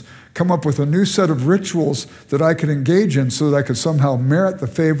religions come up with a new set of rituals that I could engage in so that I could somehow merit the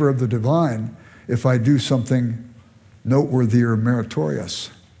favor of the divine if I do something noteworthy or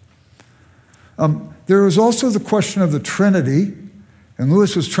meritorious. There was also the question of the Trinity, and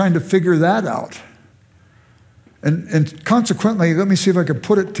Lewis was trying to figure that out. And consequently, let me see if I could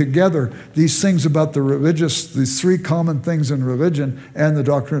put it together, these things about the religious, these three common things in religion and the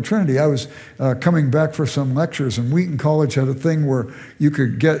doctrine of Trinity. I was coming back for some lectures, and Wheaton College had a thing where you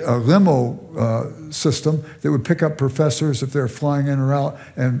could get a limo system that would pick up professors if they're flying in or out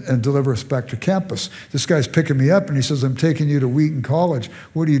and deliver us back to campus. This guy's picking me up, and he says, I'm taking you to Wheaton College.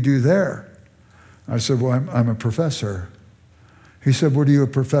 What do you do there? I said, well, I'm a professor. He said, what are you a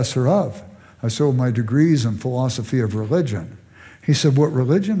professor of? I said, well, my degree's in philosophy of religion. He said, what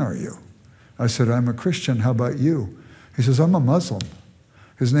religion are you? I said, I'm a Christian. How about you? He says, I'm a Muslim.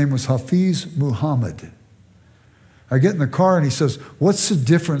 His name was Hafiz Muhammad. I get in the car and he says, what's the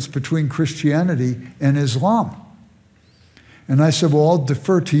difference between Christianity and Islam? And I said, well, I'll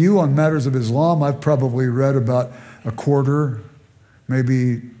defer to you on matters of Islam. I've probably read about a quarter,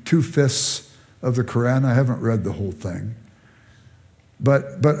 maybe 2/5 of the Quran. I haven't read the whole thing.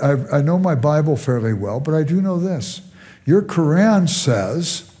 But I know my Bible fairly well, but I do know this. Your Quran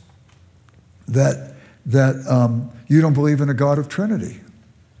says that you don't believe in a God of Trinity.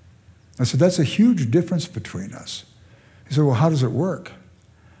 I said, that's a huge difference between us. He said, well, how does it work?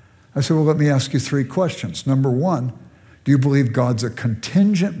 I said, well, let me ask you 3 questions. Number one, do you believe God's a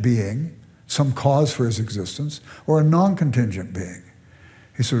contingent being, some cause for his existence, or a non-contingent being?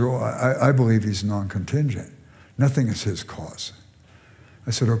 He said, well, I believe he's non-contingent. Nothing is his cause. I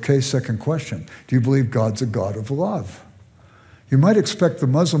said, okay, second question. Do you believe God's a God of love? You might expect the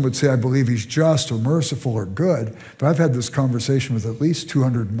Muslim would say, I believe he's just or merciful or good, but I've had this conversation with at least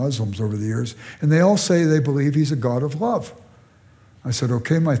 200 Muslims over the years, and they all say they believe he's a God of love. I said,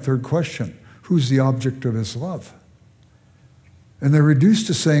 okay, my third question. Who's the object of his love? And they're reduced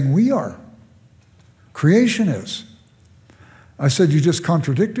to saying, we are. Creation is. I said, you just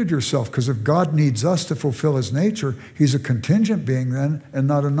contradicted yourself, because if God needs us to fulfill his nature, he's a contingent being then and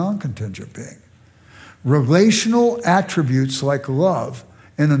not a non-contingent being. Relational attributes like love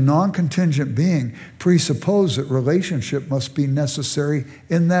in a non-contingent being presuppose that relationship must be necessary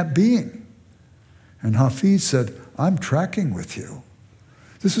in that being. And Hafiz said, I'm tracking with you.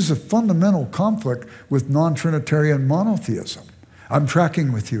 This is a fundamental conflict with non-Trinitarian monotheism. I'm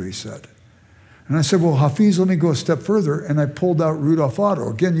tracking with you, he said. And I said, well, Hafiz, let me go a step further. And I pulled out Rudolf Otto,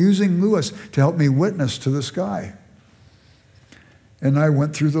 again, using Lewis to help me witness to this guy. And I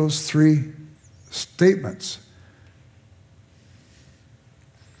went through those 3 statements.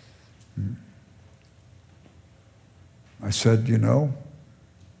 I said, you know,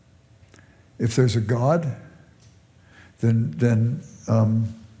 if there's a God, then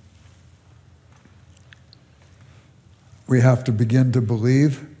we have to begin to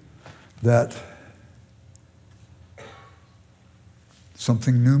believe that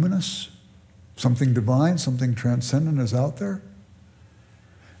something numinous, something divine, something transcendent is out there.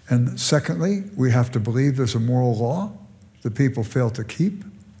 And secondly, we have to believe there's a moral law that people fail to keep.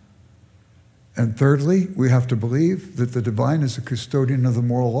 And thirdly, we have to believe that the divine is the custodian of the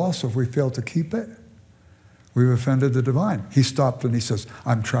moral law, so if we fail to keep it, we've offended the divine. He stopped and he says,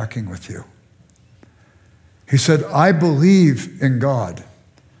 I'm tracking with you. He said, I believe in God,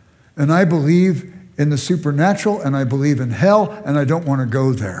 and I believe in the supernatural, and I believe in hell, and I don't want to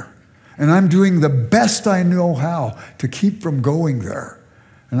go there. And I'm doing the best I know how to keep from going there.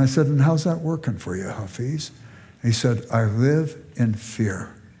 And I said, and how's that working for you, Hafiz? He said, I live in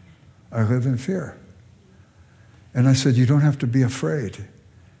fear. I live in fear. And I said, you don't have to be afraid.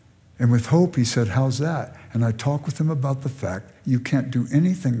 And with hope, he said, how's that? And I talked with him about the fact you can't do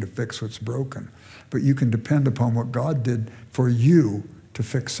anything to fix what's broken, but you can depend upon what God did for you to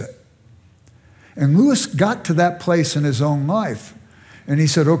fix it. And Lewis got to that place in his own life. And he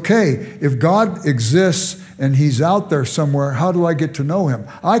said, okay, if God exists and he's out there somewhere, how do I get to know him?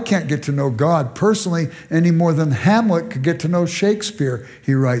 I can't get to know God personally any more than Hamlet could get to know Shakespeare,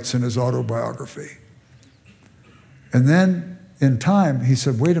 he writes in his autobiography. And then in time, he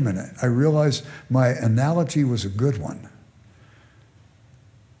said, wait a minute, I realized my analogy was a good one.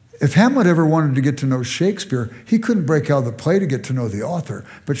 If Hamlet ever wanted to get to know Shakespeare, he couldn't break out of the play to get to know the author.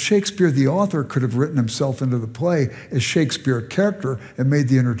 But Shakespeare, the author, could have written himself into the play as Shakespeare character and made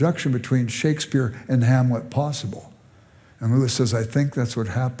the introduction between Shakespeare and Hamlet possible. And Lewis says, I think that's what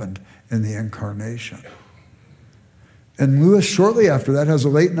happened in the incarnation. And Lewis, shortly after that, has a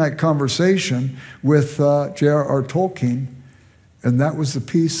late night conversation with J.R.R. Tolkien, and that was the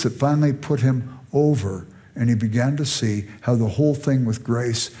piece that finally put him over. And he began to see how the whole thing with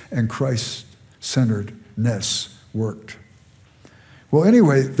grace and Christ-centeredness worked. Well,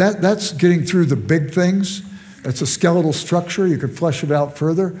 anyway, that's getting through the big things. It's a skeletal structure. You could flesh it out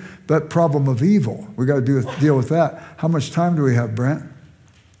further. But problem of evil, we got to deal with that. How much time do we have, Brent?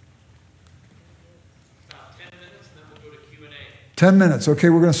 About 10 minutes, and then we'll go to Q&A. 10 minutes. Okay,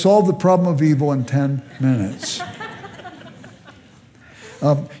 we're going to solve the problem of evil in 10 minutes.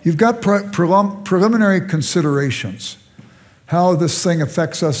 You've got preliminary considerations. How this thing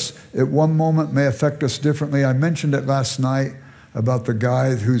affects us at one moment may affect us differently. I mentioned it last night about the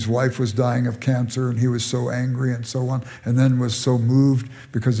guy whose wife was dying of cancer, and he was so angry and so on, and then was so moved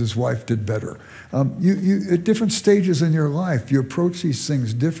because his wife did better. You at different stages in your life, you approach these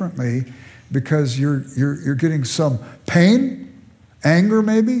things differently because you're getting some pain, anger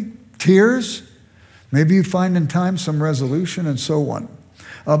maybe, tears. Maybe you find in time some resolution and so on.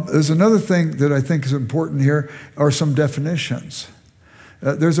 There's another thing that I think is important here are some definitions.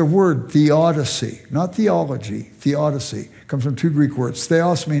 There's a word, theodicy, not theology, theodicy. It comes from two Greek words,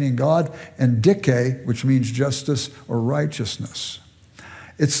 theos meaning God, and dike, which means justice or righteousness.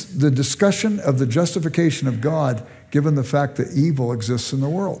 It's the discussion of the justification of God given the fact that evil exists in the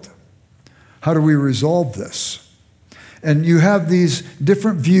world. How do we resolve this? And you have these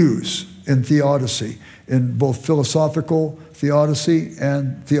different views in theodicy, in both philosophical theodicy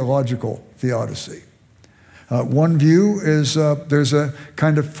and theological theodicy. One view is there's a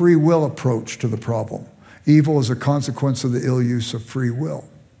kind of free will approach to the problem. Evil is a consequence of the ill use of free will.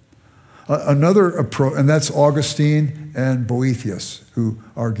 Another approach, and that's Augustine and Boethius who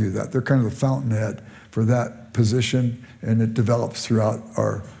argue that. They're kind of the fountainhead for that position, and it develops throughout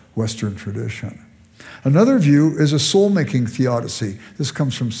our Western tradition. Another view is a soul-making theodicy. This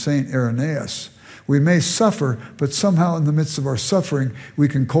comes from St. Irenaeus. We may suffer, but somehow in the midst of our suffering, we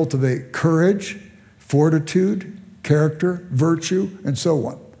can cultivate courage, fortitude, character, virtue, and so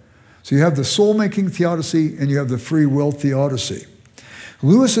on. So you have the soul-making theodicy and you have the free will theodicy.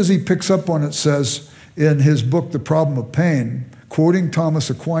 Lewis, as he picks up on it, says in his book, The Problem of Pain, quoting Thomas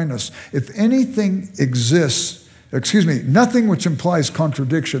Aquinas, if anything exists, nothing which implies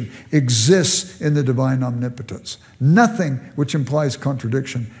contradiction exists in the divine omnipotence. Nothing which implies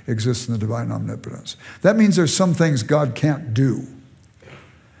contradiction exists in the divine omnipotence. That means there's some things God can't do.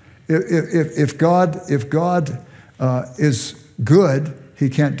 If God is good, he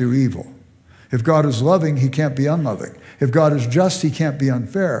can't do evil. If God is loving, he can't be unloving. If God is just, he can't be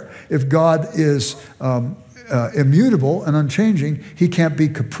unfair. If God is immutable and unchanging, he can't be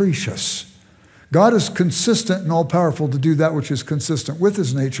capricious. God is consistent and all-powerful to do that which is consistent with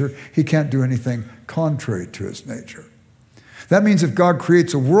his nature. He can't do anything contrary to his nature. That means if God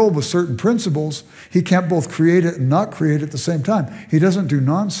creates a world with certain principles, he can't both create it and not create it at the same time. He doesn't do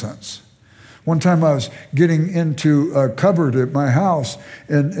nonsense. One time I was getting into a cupboard at my house,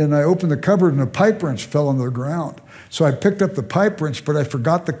 and I opened the cupboard and a pipe wrench fell on the ground. So I picked up the pipe wrench, but I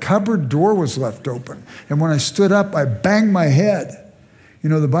forgot the cupboard door was left open. And when I stood up, I banged my head. You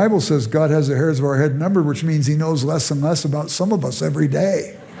know, the Bible says God has the hairs of our head numbered, which means he knows less and less about some of us every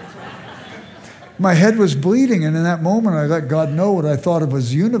day. My head was bleeding, and in that moment I let God know what I thought of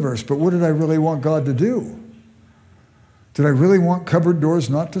his universe, but what did I really want God to do? Did I really want cupboard doors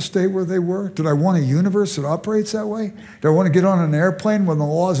not to stay where they were? Did I want a universe that operates that way? Did I want to get on an airplane when the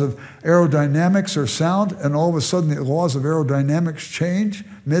laws of aerodynamics are sound and all of a sudden the laws of aerodynamics change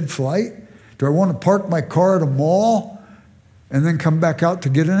mid-flight? Do I want to park my car at a mall and then come back out to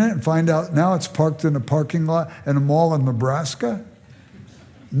get in it and find out now it's parked in a parking lot in a mall in Nebraska?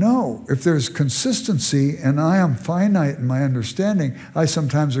 No. If there's consistency and I am finite in my understanding, I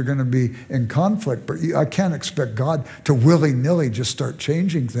sometimes are going to be in conflict. But I can't expect God to willy-nilly just start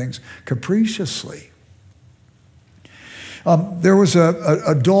changing things capriciously. There was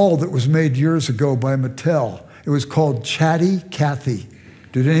a doll that was made years ago by Mattel. It was called Chatty Cathy.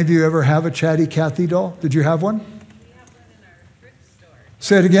 Did any of you ever have a Chatty Cathy doll? Did you have one? We have one in our thrift store.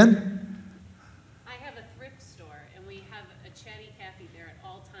 Say it again. I have a thrift store, and we have a Chatty Cathy there at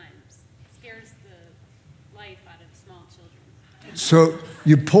all times. Scares the life out of small children. So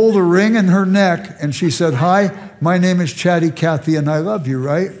you pulled a ring in her neck, and she said, "Hi, my name is Chatty Cathy, and I love you,"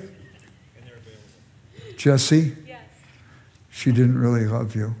 right? Jesse, Yes. she didn't really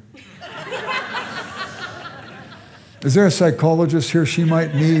love you. Is there a psychologist here? She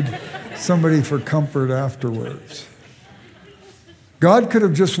might need somebody for comfort afterwards. God could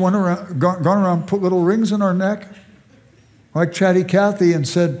have just gone around, put little rings in our neck, like Chatty Cathy, and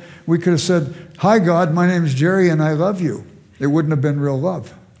said, we could have said, "Hi, God, my name's Jerry, and I love you." It wouldn't have been real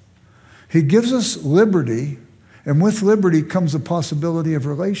love. He gives us liberty, and with liberty comes the possibility of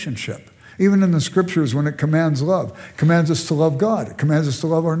relationship. Even in the scriptures, when it commands love, it commands us to love God, it commands us to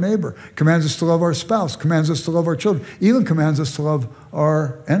love our neighbor, it commands us to love our spouse, it commands us to love our children, even commands us to love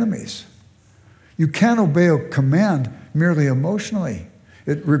our enemies. You can't obey a command merely emotionally.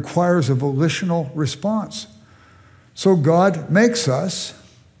 It requires a volitional response. So God makes us,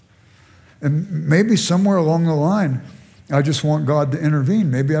 and maybe somewhere along the line, I just want God to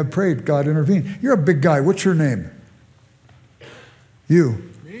intervene. Maybe I prayed, "God, intervene." You're a big guy. What's your name? You.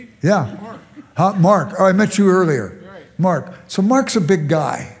 Me? Yeah. Mark. Mark. Oh, I met you earlier. Right. Mark. So Mark's a big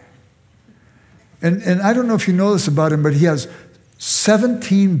guy. And I don't know if you know this about him, but he has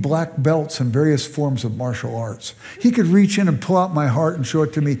 17 black belts in various forms of martial arts. He could reach in and pull out my heart and show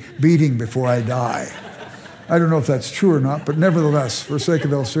it to me beating before I die. I don't know if that's true or not, but nevertheless, for sake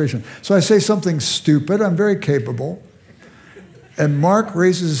of illustration. So I say something stupid. I'm very capable. And Mark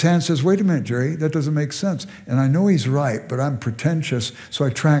raises his hand and says, "Wait a minute, Jerry, that doesn't make sense." And I know he's right, but I'm pretentious, so I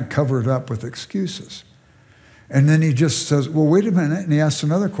try and cover it up with excuses. And then he just says, "Well, wait a minute." And he asks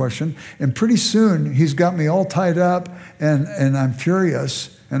another question. And pretty soon, he's got me all tied up, and I'm furious,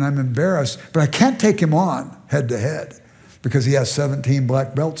 and I'm embarrassed. But I can't take him on head to head because he has 17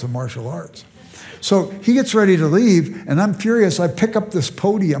 black belts in martial arts. So he gets ready to leave, and I'm furious. I pick up this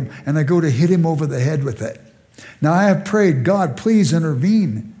podium, and I go to hit him over the head with it. Now, I have prayed, "God, please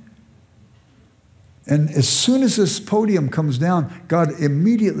intervene." And as soon as this podium comes down, God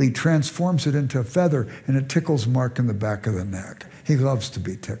immediately transforms it into a feather, and it tickles Mark in the back of the neck. He loves to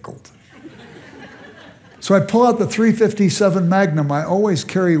be tickled. So I pull out the .357 Magnum I always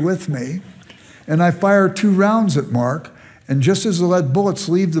carry with me, and I fire 2 rounds at Mark. And just as the lead bullets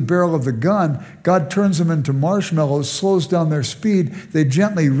leave the barrel of the gun, God turns them into marshmallows, slows down their speed. They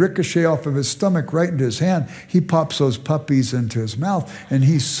gently ricochet off of his stomach right into his hand. He pops those puppies into his mouth, and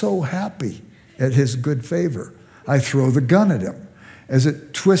he's so happy at his good favor. I throw the gun at him. As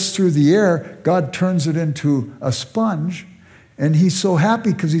it twists through the air, God turns it into a sponge, and he's so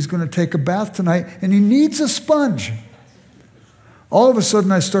happy because he's going to take a bath tonight, and he needs a sponge. All of a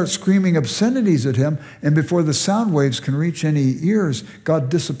sudden, I start screaming obscenities at him, and before the sound waves can reach any ears, God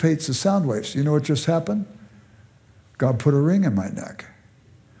dissipates the sound waves. You know what just happened? God put a ring in my neck.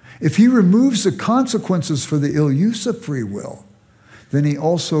 If he removes the consequences for the ill use of free will, then he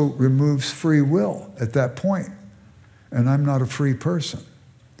also removes free will at that point, and I'm not a free person.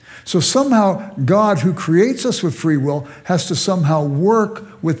 So somehow, God, who creates us with free will, has to somehow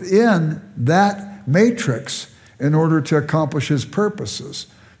work within that matrix in order to accomplish his purposes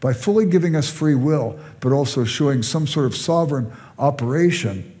by fully giving us free will, but also showing some sort of sovereign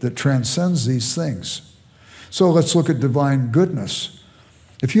operation that transcends these things. So let's look at divine goodness.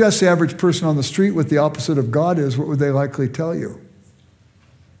 If you ask the average person on the street what the opposite of God is, what would they likely tell you?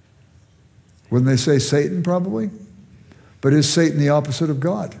 Wouldn't they say Satan, probably? But is Satan the opposite of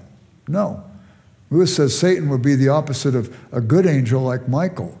God? No. Lewis says Satan would be the opposite of a good angel like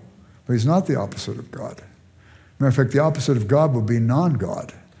Michael, but he's not the opposite of God. Matter of fact, the opposite of God would be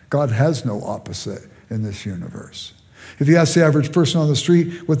non-God. God has no opposite in this universe. If you ask the average person on the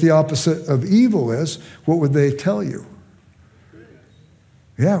street what the opposite of evil is, what would they tell you?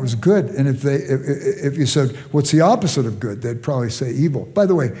 Yeah, it was good. And if you said, what's the opposite of good? They'd probably say evil. By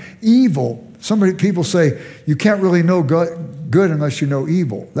the way, evil, people say you can't really know good unless you know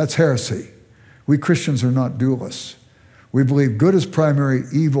evil. That's heresy. We Christians are not dualists. We believe good is primary,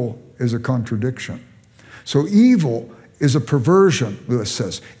 evil is a contradiction. So evil is a perversion, Lewis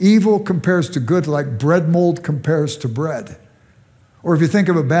says. Evil compares to good like bread mold compares to bread. Or if you think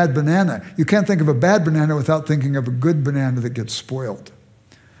of a bad banana, you can't think of a bad banana without thinking of a good banana that gets spoiled.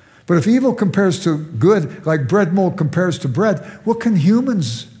 But if evil compares to good like bread mold compares to bread, what can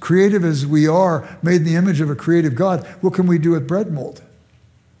humans, creative as we are, made in the image of a creative God, what can we do with bread mold?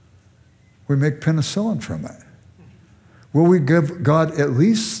 We make penicillin from it. Will we give God at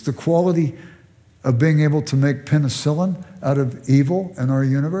least the quality of being able to make penicillin out of evil in our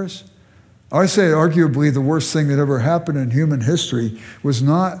universe? I say arguably the worst thing that ever happened in human history was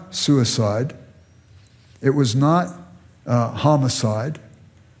not suicide. It was not homicide.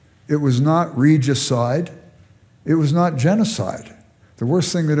 It was not regicide. It was not genocide. The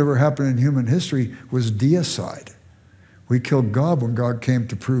worst thing that ever happened in human history was deicide. We killed God when God came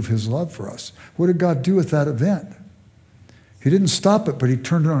to prove his love for us. What did God do with that event? He didn't stop it, but he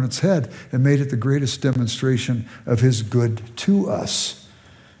turned it on its head and made it the greatest demonstration of his good to us.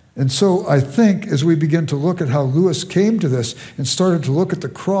 And so I think as we begin to look at how Lewis came to this and started to look at the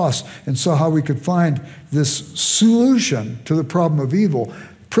cross and saw how we could find this solution to the problem of evil,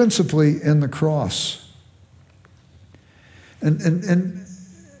 principally in the cross.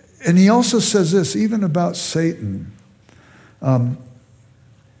 And he also says this, even about Satan.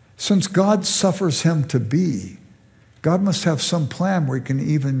 Since God suffers him to be, God must have some plan where he can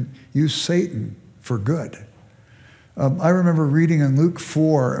even use Satan for good. I remember reading in Luke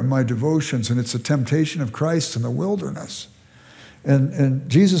 4 in my devotions, and it's a temptation of Christ in the wilderness. And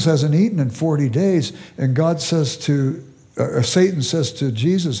Jesus hasn't eaten in 40 days, and Satan says to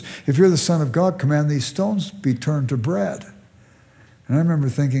Jesus, if you're the Son of God, command these stones be turned to bread. And I remember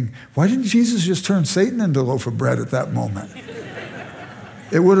thinking, why didn't Jesus just turn Satan into a loaf of bread at that moment?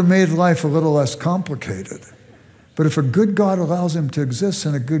 It would have made life a little less complicated. But if a good God allows him to exist,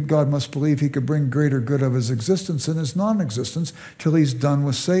 then a good God must believe he could bring greater good of his existence than his non-existence till he's done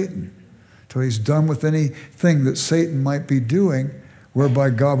with Satan, till he's done with anything that Satan might be doing, whereby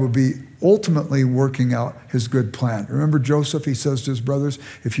God would be ultimately working out his good plan. Remember Joseph, he says to his brothers,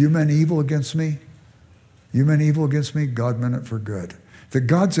 if you meant evil against me, God meant it for good. That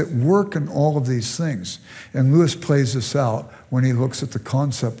God's at work in all of these things. And Lewis plays this out when he looks at the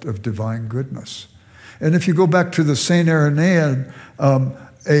concept of divine goodness. And if you go back to the St. Irenaean,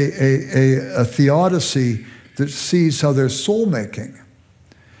 a theodicy that sees how there's soul making.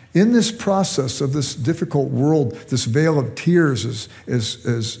 In this process of this difficult world, this veil of tears, as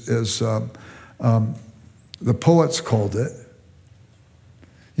the poets called it,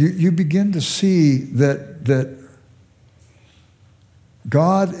 you begin to see that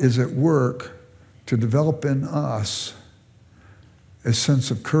God is at work to develop in us a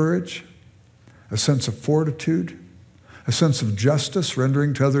sense of courage, a sense of fortitude, a sense of justice,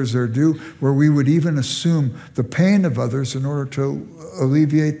 rendering to others their due, where we would even assume the pain of others in order to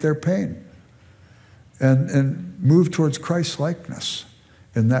alleviate their pain, and move towards Christ-likeness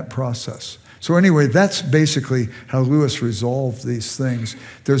in that process. So anyway, that's basically how Lewis resolved these things.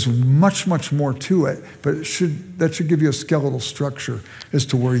 There's much, much more to it, but that should give you a skeletal structure as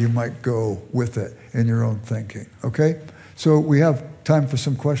to where you might go with it in your own thinking, okay? So we have time for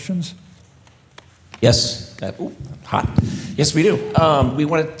some questions? Yes. Hot. Yes, we do. We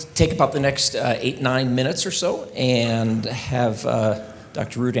want to take about the next 8-9 minutes or so and have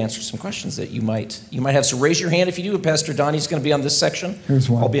Dr. Root answer some questions that you might have. So raise your hand if you do. Pastor Donnie's going to be on this section.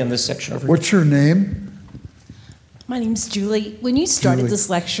 Here's one. I'll be on this section over here. What's your name? My name's Julie. When you started this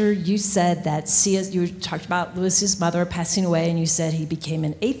lecture, you said that you talked about Lewis's mother passing away, and you said he became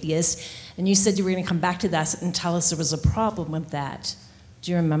an atheist, and you said you were going to come back to that and tell us there was a problem with that.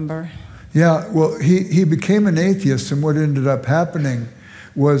 Do you remember? Yeah, well, he became an atheist, and what ended up happening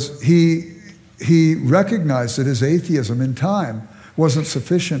was he recognized that his atheism in time wasn't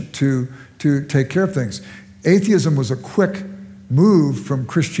sufficient to take care of things. Atheism was a quick move from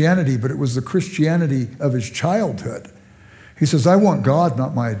Christianity, but it was the Christianity of his childhood. He says, I want God,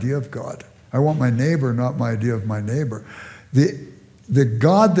 not my idea of God. I want my neighbor, not my idea of my neighbor. The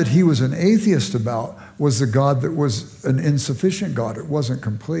God that he was an atheist about was the God that was an insufficient God. It wasn't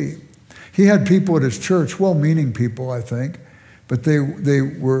complete. He had people at his church, well-meaning people, I think, but they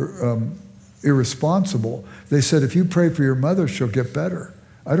were irresponsible. They said, if you pray for your mother, she'll get better.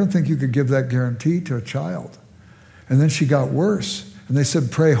 I don't think you could give that guarantee to a child. And then she got worse. And they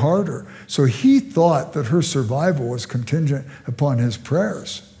said, pray harder. So he thought that her survival was contingent upon his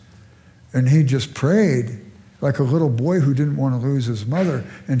prayers. And he just prayed like a little boy who didn't want to lose his mother,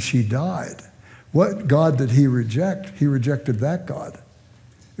 and she died. What God did he reject? He rejected that God.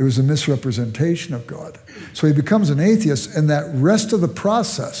 It was a misrepresentation of God. So he becomes an atheist, and that rest of the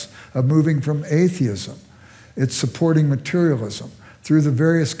process of moving from atheism, it's supporting materialism through the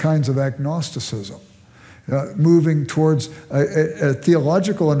various kinds of agnosticism. Moving towards a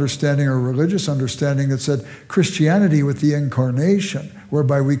theological understanding or religious understanding that said Christianity with the incarnation,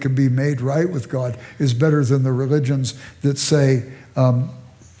 whereby we can be made right with God, is better than the religions that say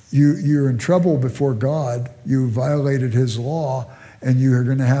you're in trouble before God, you violated his law, and you're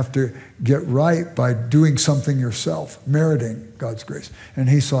going to have to get right by doing something yourself, meriting God's grace. And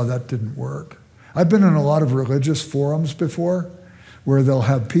he saw that didn't work. I've been in a lot of religious forums before, where they'll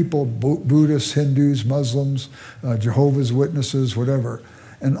have people, Buddhists, Hindus, Muslims, Jehovah's Witnesses, whatever.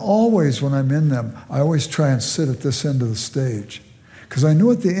 And always when I'm in them, I always try and sit at this end of the stage. Because I know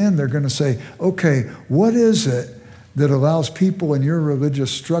at the end they're going to say, okay, what is it that allows people in your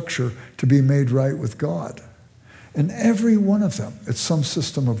religious structure to be made right with God? And every one of them, it's some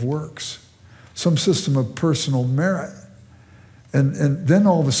system of works, some system of personal merit. And then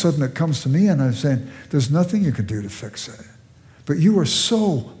all of a sudden it comes to me and I'm saying, there's nothing you can do to fix it. But you are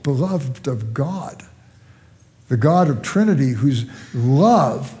so beloved of God, the God of Trinity, whose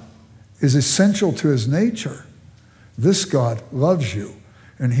love is essential to his nature. This God loves you,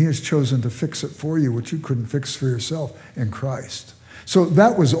 and he has chosen to fix it for you, which you couldn't fix for yourself in Christ. So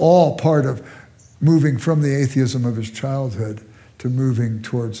that was all part of moving from the atheism of his childhood to moving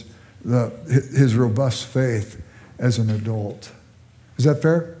towards his robust faith as an adult. Is that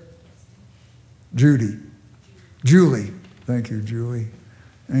fair? Julie. Thank you, Julie.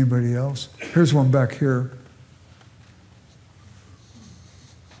 Anybody else? Here's one back here.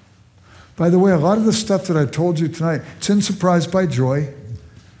 By the way, a lot of the stuff that I told you tonight, it's in Surprised by Joy,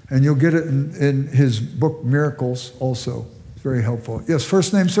 and you'll get it in his book, Miracles, also. It's very helpful. Yes,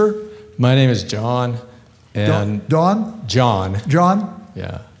 first name, sir? My name is John. And Don? John. John?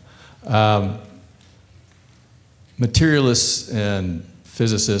 Yeah. Materialists and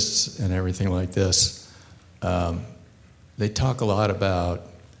physicists and everything like this, they talk a lot about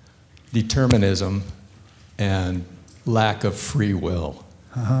determinism and lack of free will.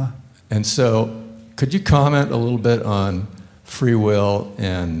 Uh-huh. And so, could you comment a little bit on free will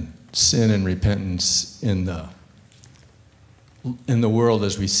and sin and repentance in the world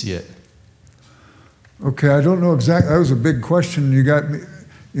as we see it? Okay, I don't know exactly. That was a big question. You got me.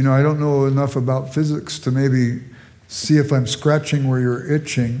 You know, I don't know enough about physics to maybe see if I'm scratching where you're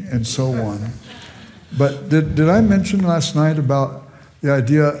itching and so on. But did I mention last night about the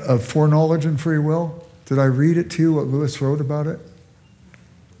idea of foreknowledge and free will? Did I read it to you, what Lewis wrote about it?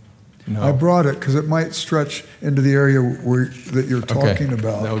 No. I brought it because it might stretch into the area that you're talking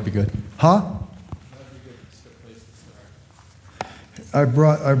about. That would be good. Huh? I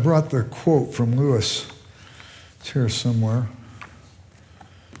brought the quote from Lewis. It's here somewhere.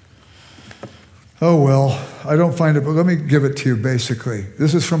 Oh, well, I don't find it, but let me give it to you basically.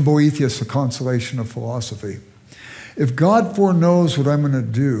 This is from Boethius, The Consolation of Philosophy. If God foreknows what I'm going to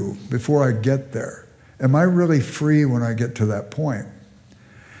do before I get there, am I really free when I get to that point?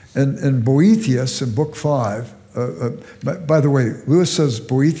 And Boethius, in Book 5, by the way, Lewis says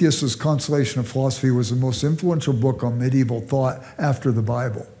Boethius' Consolation of Philosophy was the most influential book on medieval thought after the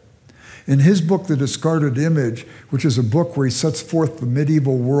Bible. In his book, The Discarded Image, which is a book where he sets forth the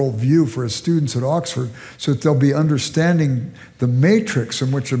medieval worldview for his students at Oxford so that they'll be understanding the matrix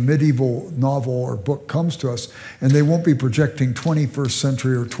in which a medieval novel or book comes to us, and they won't be projecting 21st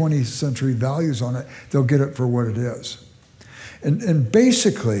century or 20th century values on it. They'll get it for what it is. And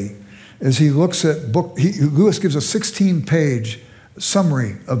basically, as he looks at Lewis gives a 16-page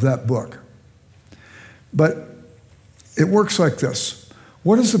summary of that book. But it works like this.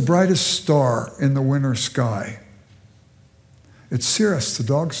 What is the brightest star in the winter sky? It's Sirius, the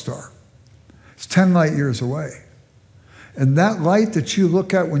dog star. It's 10 light years away. And that light that you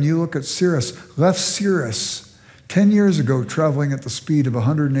look at when you look at Sirius left Sirius 10 years ago traveling at the speed of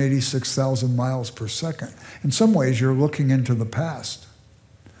 186,000 miles per second. In some ways, you're looking into the past.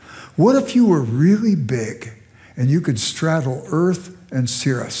 What if you were really big and you could straddle Earth and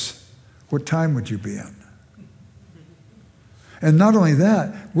Sirius? What time would you be in? And not only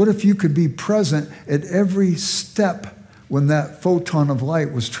that, what if you could be present at every step when that photon of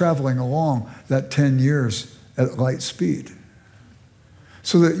light was traveling along that 10 years at light speed.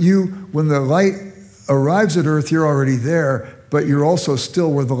 So that when the light arrives at Earth, you're already there, but you're also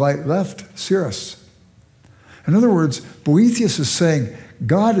still where the light left, Sirius. In other words, Boethius is saying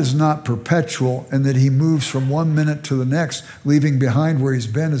God is not perpetual and that he moves from one minute to the next, leaving behind where he's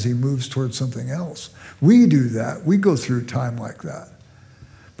been as he moves towards something else. We do that. We go through time like that.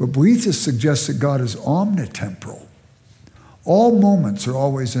 But Boethius suggests that God is omnitemporal. All moments are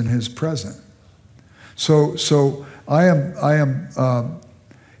always in his present. So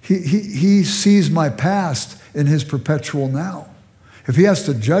he sees my past in his perpetual now. If he has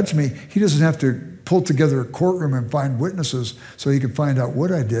to judge me, he doesn't have to pull together a courtroom and find witnesses so he can find out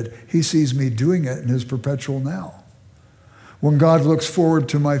what I did. He sees me doing it in his perpetual now. When God looks forward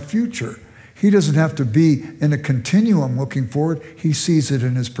to my future, he doesn't have to be in a continuum looking forward. He sees it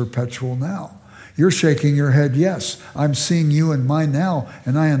in his perpetual now. You're shaking your head, yes. I'm seeing you in my now,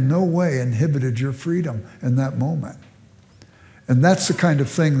 and I in no way inhibited your freedom in that moment. And that's the kind of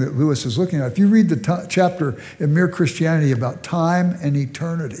thing that Lewis is looking at. If you read the chapter in Mere Christianity about time and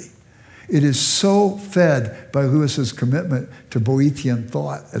eternity, it is so fed by Lewis's commitment to Boethian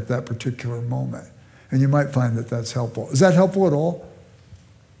thought at that particular moment. And you might find that that's helpful. Is that helpful at all?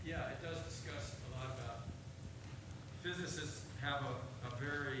 Yeah, it does discuss a lot about, physicists have a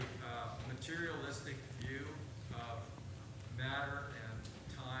very materialistic view of matter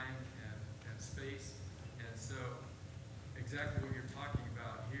and time and space. And so exactly what you're talking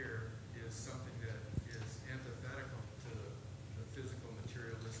about here is something that is antithetical to the physical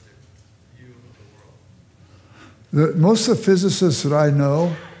materialistic view of the world. Most of the physicists that I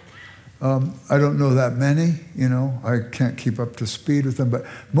know, I don't know that many, I can't keep up to speed with them, but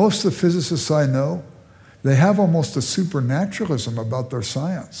most of the physicists I know, they have almost a supernaturalism about their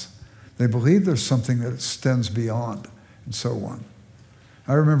science. They believe there's something that extends beyond, and so on.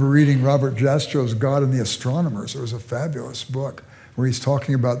 I remember reading Robert Jastro's God and the Astronomers. It was a fabulous book where he's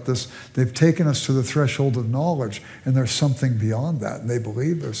talking about this. They've taken us to the threshold of knowledge, and there's something beyond that, and they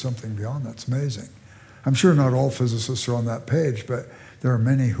believe there's something beyond that. It's amazing. I'm sure not all physicists are on that page, but there are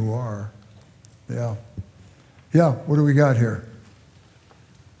many who are. Yeah. Yeah, what do we got here?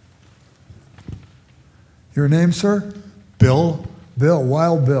 Your name, sir? Bill. Bill,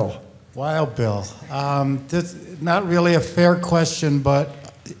 Wild Bill. Wild Bill. This not really a fair question, but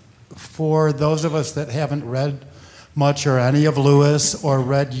for those of us that haven't read much or any of Lewis or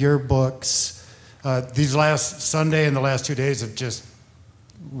read your books, these last Sunday and the last 2 days have just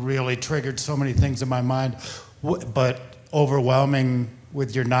really triggered so many things in my mind, but overwhelming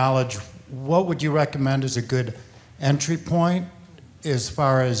with your knowledge. What would you recommend as a good entry point as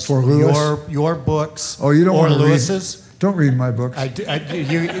far as for Lewis? your books you don't or want to Lewis's? Don't read my books. I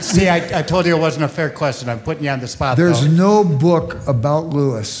told you it wasn't a fair question. I'm putting you on the spot. There's though. no book about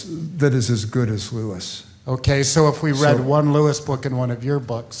Lewis that is as good as Lewis. Okay, so if we read one Lewis book and one of your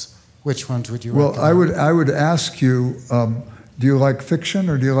books, which ones would you recommend? Well, I would ask you, do you like fiction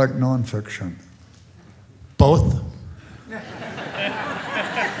or do you like nonfiction? Both.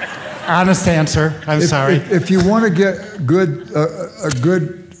 Honest answer. I'm sorry. If you want to get a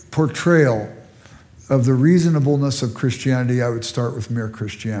good portrayal of the reasonableness of Christianity, I would start with Mere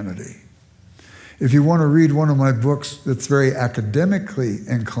Christianity. If you want to read one of my books that's very academically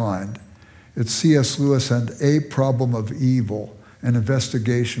inclined, it's C.S. Lewis and A Problem of Evil, an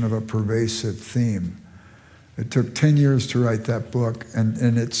investigation of a pervasive theme. It took 10 years to write that book, and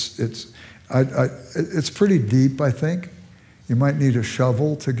it's pretty deep, I think. You might need a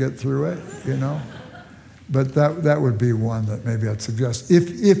shovel to get through it, But that would be one that maybe I'd suggest.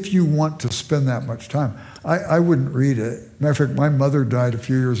 If you want to spend that much time. I wouldn't read it. Matter of fact, my mother died a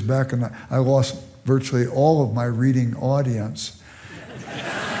few years back, and I lost virtually all of my reading audience.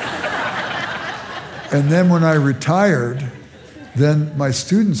 And then when I retired, then my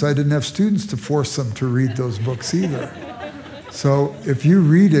students, I didn't have students to force them to read those books either. So if you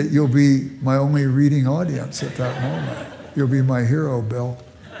read it, you'll be my only reading audience at that moment. You'll be my hero, Bill.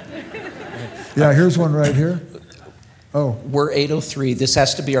 Yeah, here's one right here. Oh. We're 8:03. This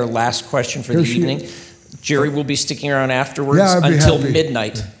has to be our last question for the evening. Jerry will be sticking around afterwards until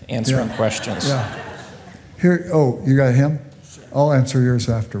midnight answering questions. Yeah. Here. Oh, you got him? I'll answer yours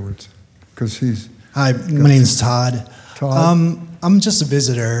afterwards because he's... Hi, my name's Todd. Todd? I'm just a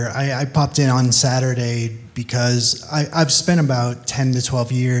visitor. I popped in on Saturday because I've spent about 10 to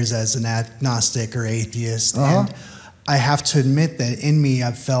 12 years as an agnostic or atheist. And I have to admit that in me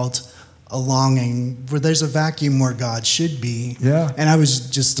I've felt a longing where there's a vacuum where God should be. Yeah. And I was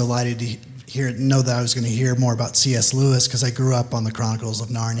just delighted to know that I was going to hear more about C.S. Lewis because I grew up on the Chronicles of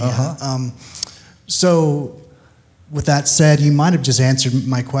Narnia. So with that said, you might have just answered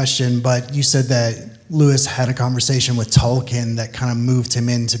my question, but you said that Lewis had a conversation with Tolkien that kind of moved him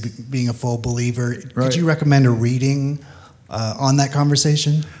into being a full believer. Right. Could you recommend a reading on that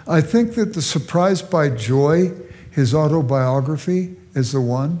conversation? I think that The Surprised by Joy, his autobiography, is the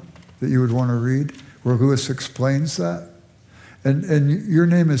one that you would want to read, where Lewis explains that. And your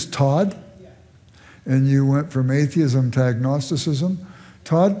name is Todd? Yeah. And you went from atheism to agnosticism.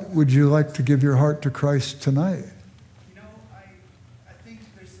 Todd, would you like to give your heart to Christ tonight? You know, I think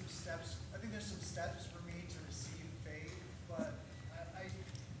there's some steps. I think there's some steps for me to receive faith, but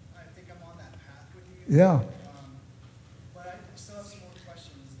I think I'm on that path with you. Yeah. But I still have some more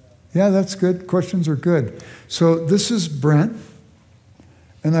questions, though. Yeah, that's good. Questions are good. So this is Brent,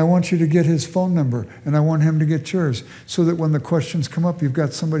 and I want you to get his phone number, and I want him to get yours, so that when the questions come up, you've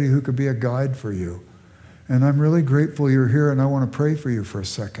got somebody who could be a guide for you. And I'm really grateful you're here, and I want to pray for you for a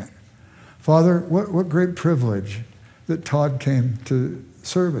second. Father, what great privilege that Todd came to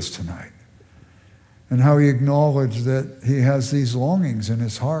service tonight, and how he acknowledged that he has these longings in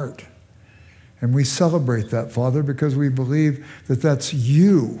his heart. And we celebrate that, Father, because we believe that that's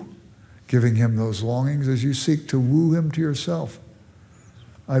you giving him those longings as you seek to woo him to yourself.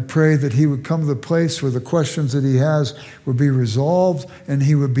 I pray that he would come to the place where the questions that he has would be resolved, and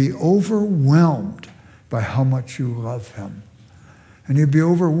he would be overwhelmed by how much you love him. And he'd be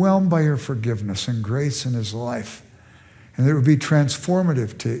overwhelmed by your forgiveness and grace in his life. And that it would be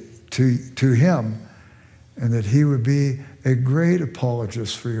transformative to him, and that he would be a great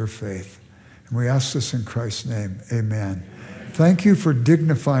apologist for your faith. And we ask this in Christ's name. Amen. Thank you for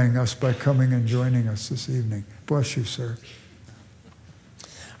dignifying us by coming and joining us this evening. Bless you, sir.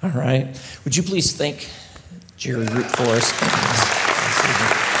 All right. Would you please thank Jerry Root for us?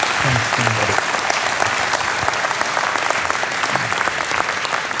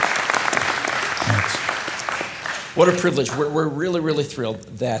 What a privilege. We're really, really thrilled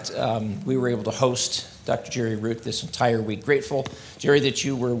that we were able to host Dr. Jerry Root this entire week. Grateful, Jerry, that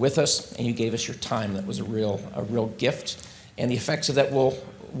you were with us and you gave us your time. That was a real gift. And the effects of that will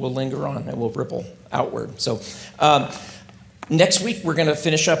linger on and will ripple outward. So next week, we're going to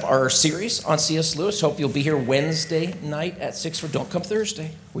finish up our series on C.S. Lewis. Hope you'll be here Wednesday night at 6. Don't come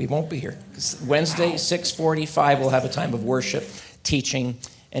Thursday. We won't be here. Wednesday, 6:45, we'll have a time of worship, teaching,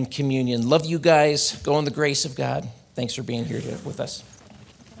 and communion. Love you guys. Go in the grace of God. Thanks for being here with us.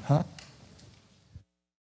 Huh?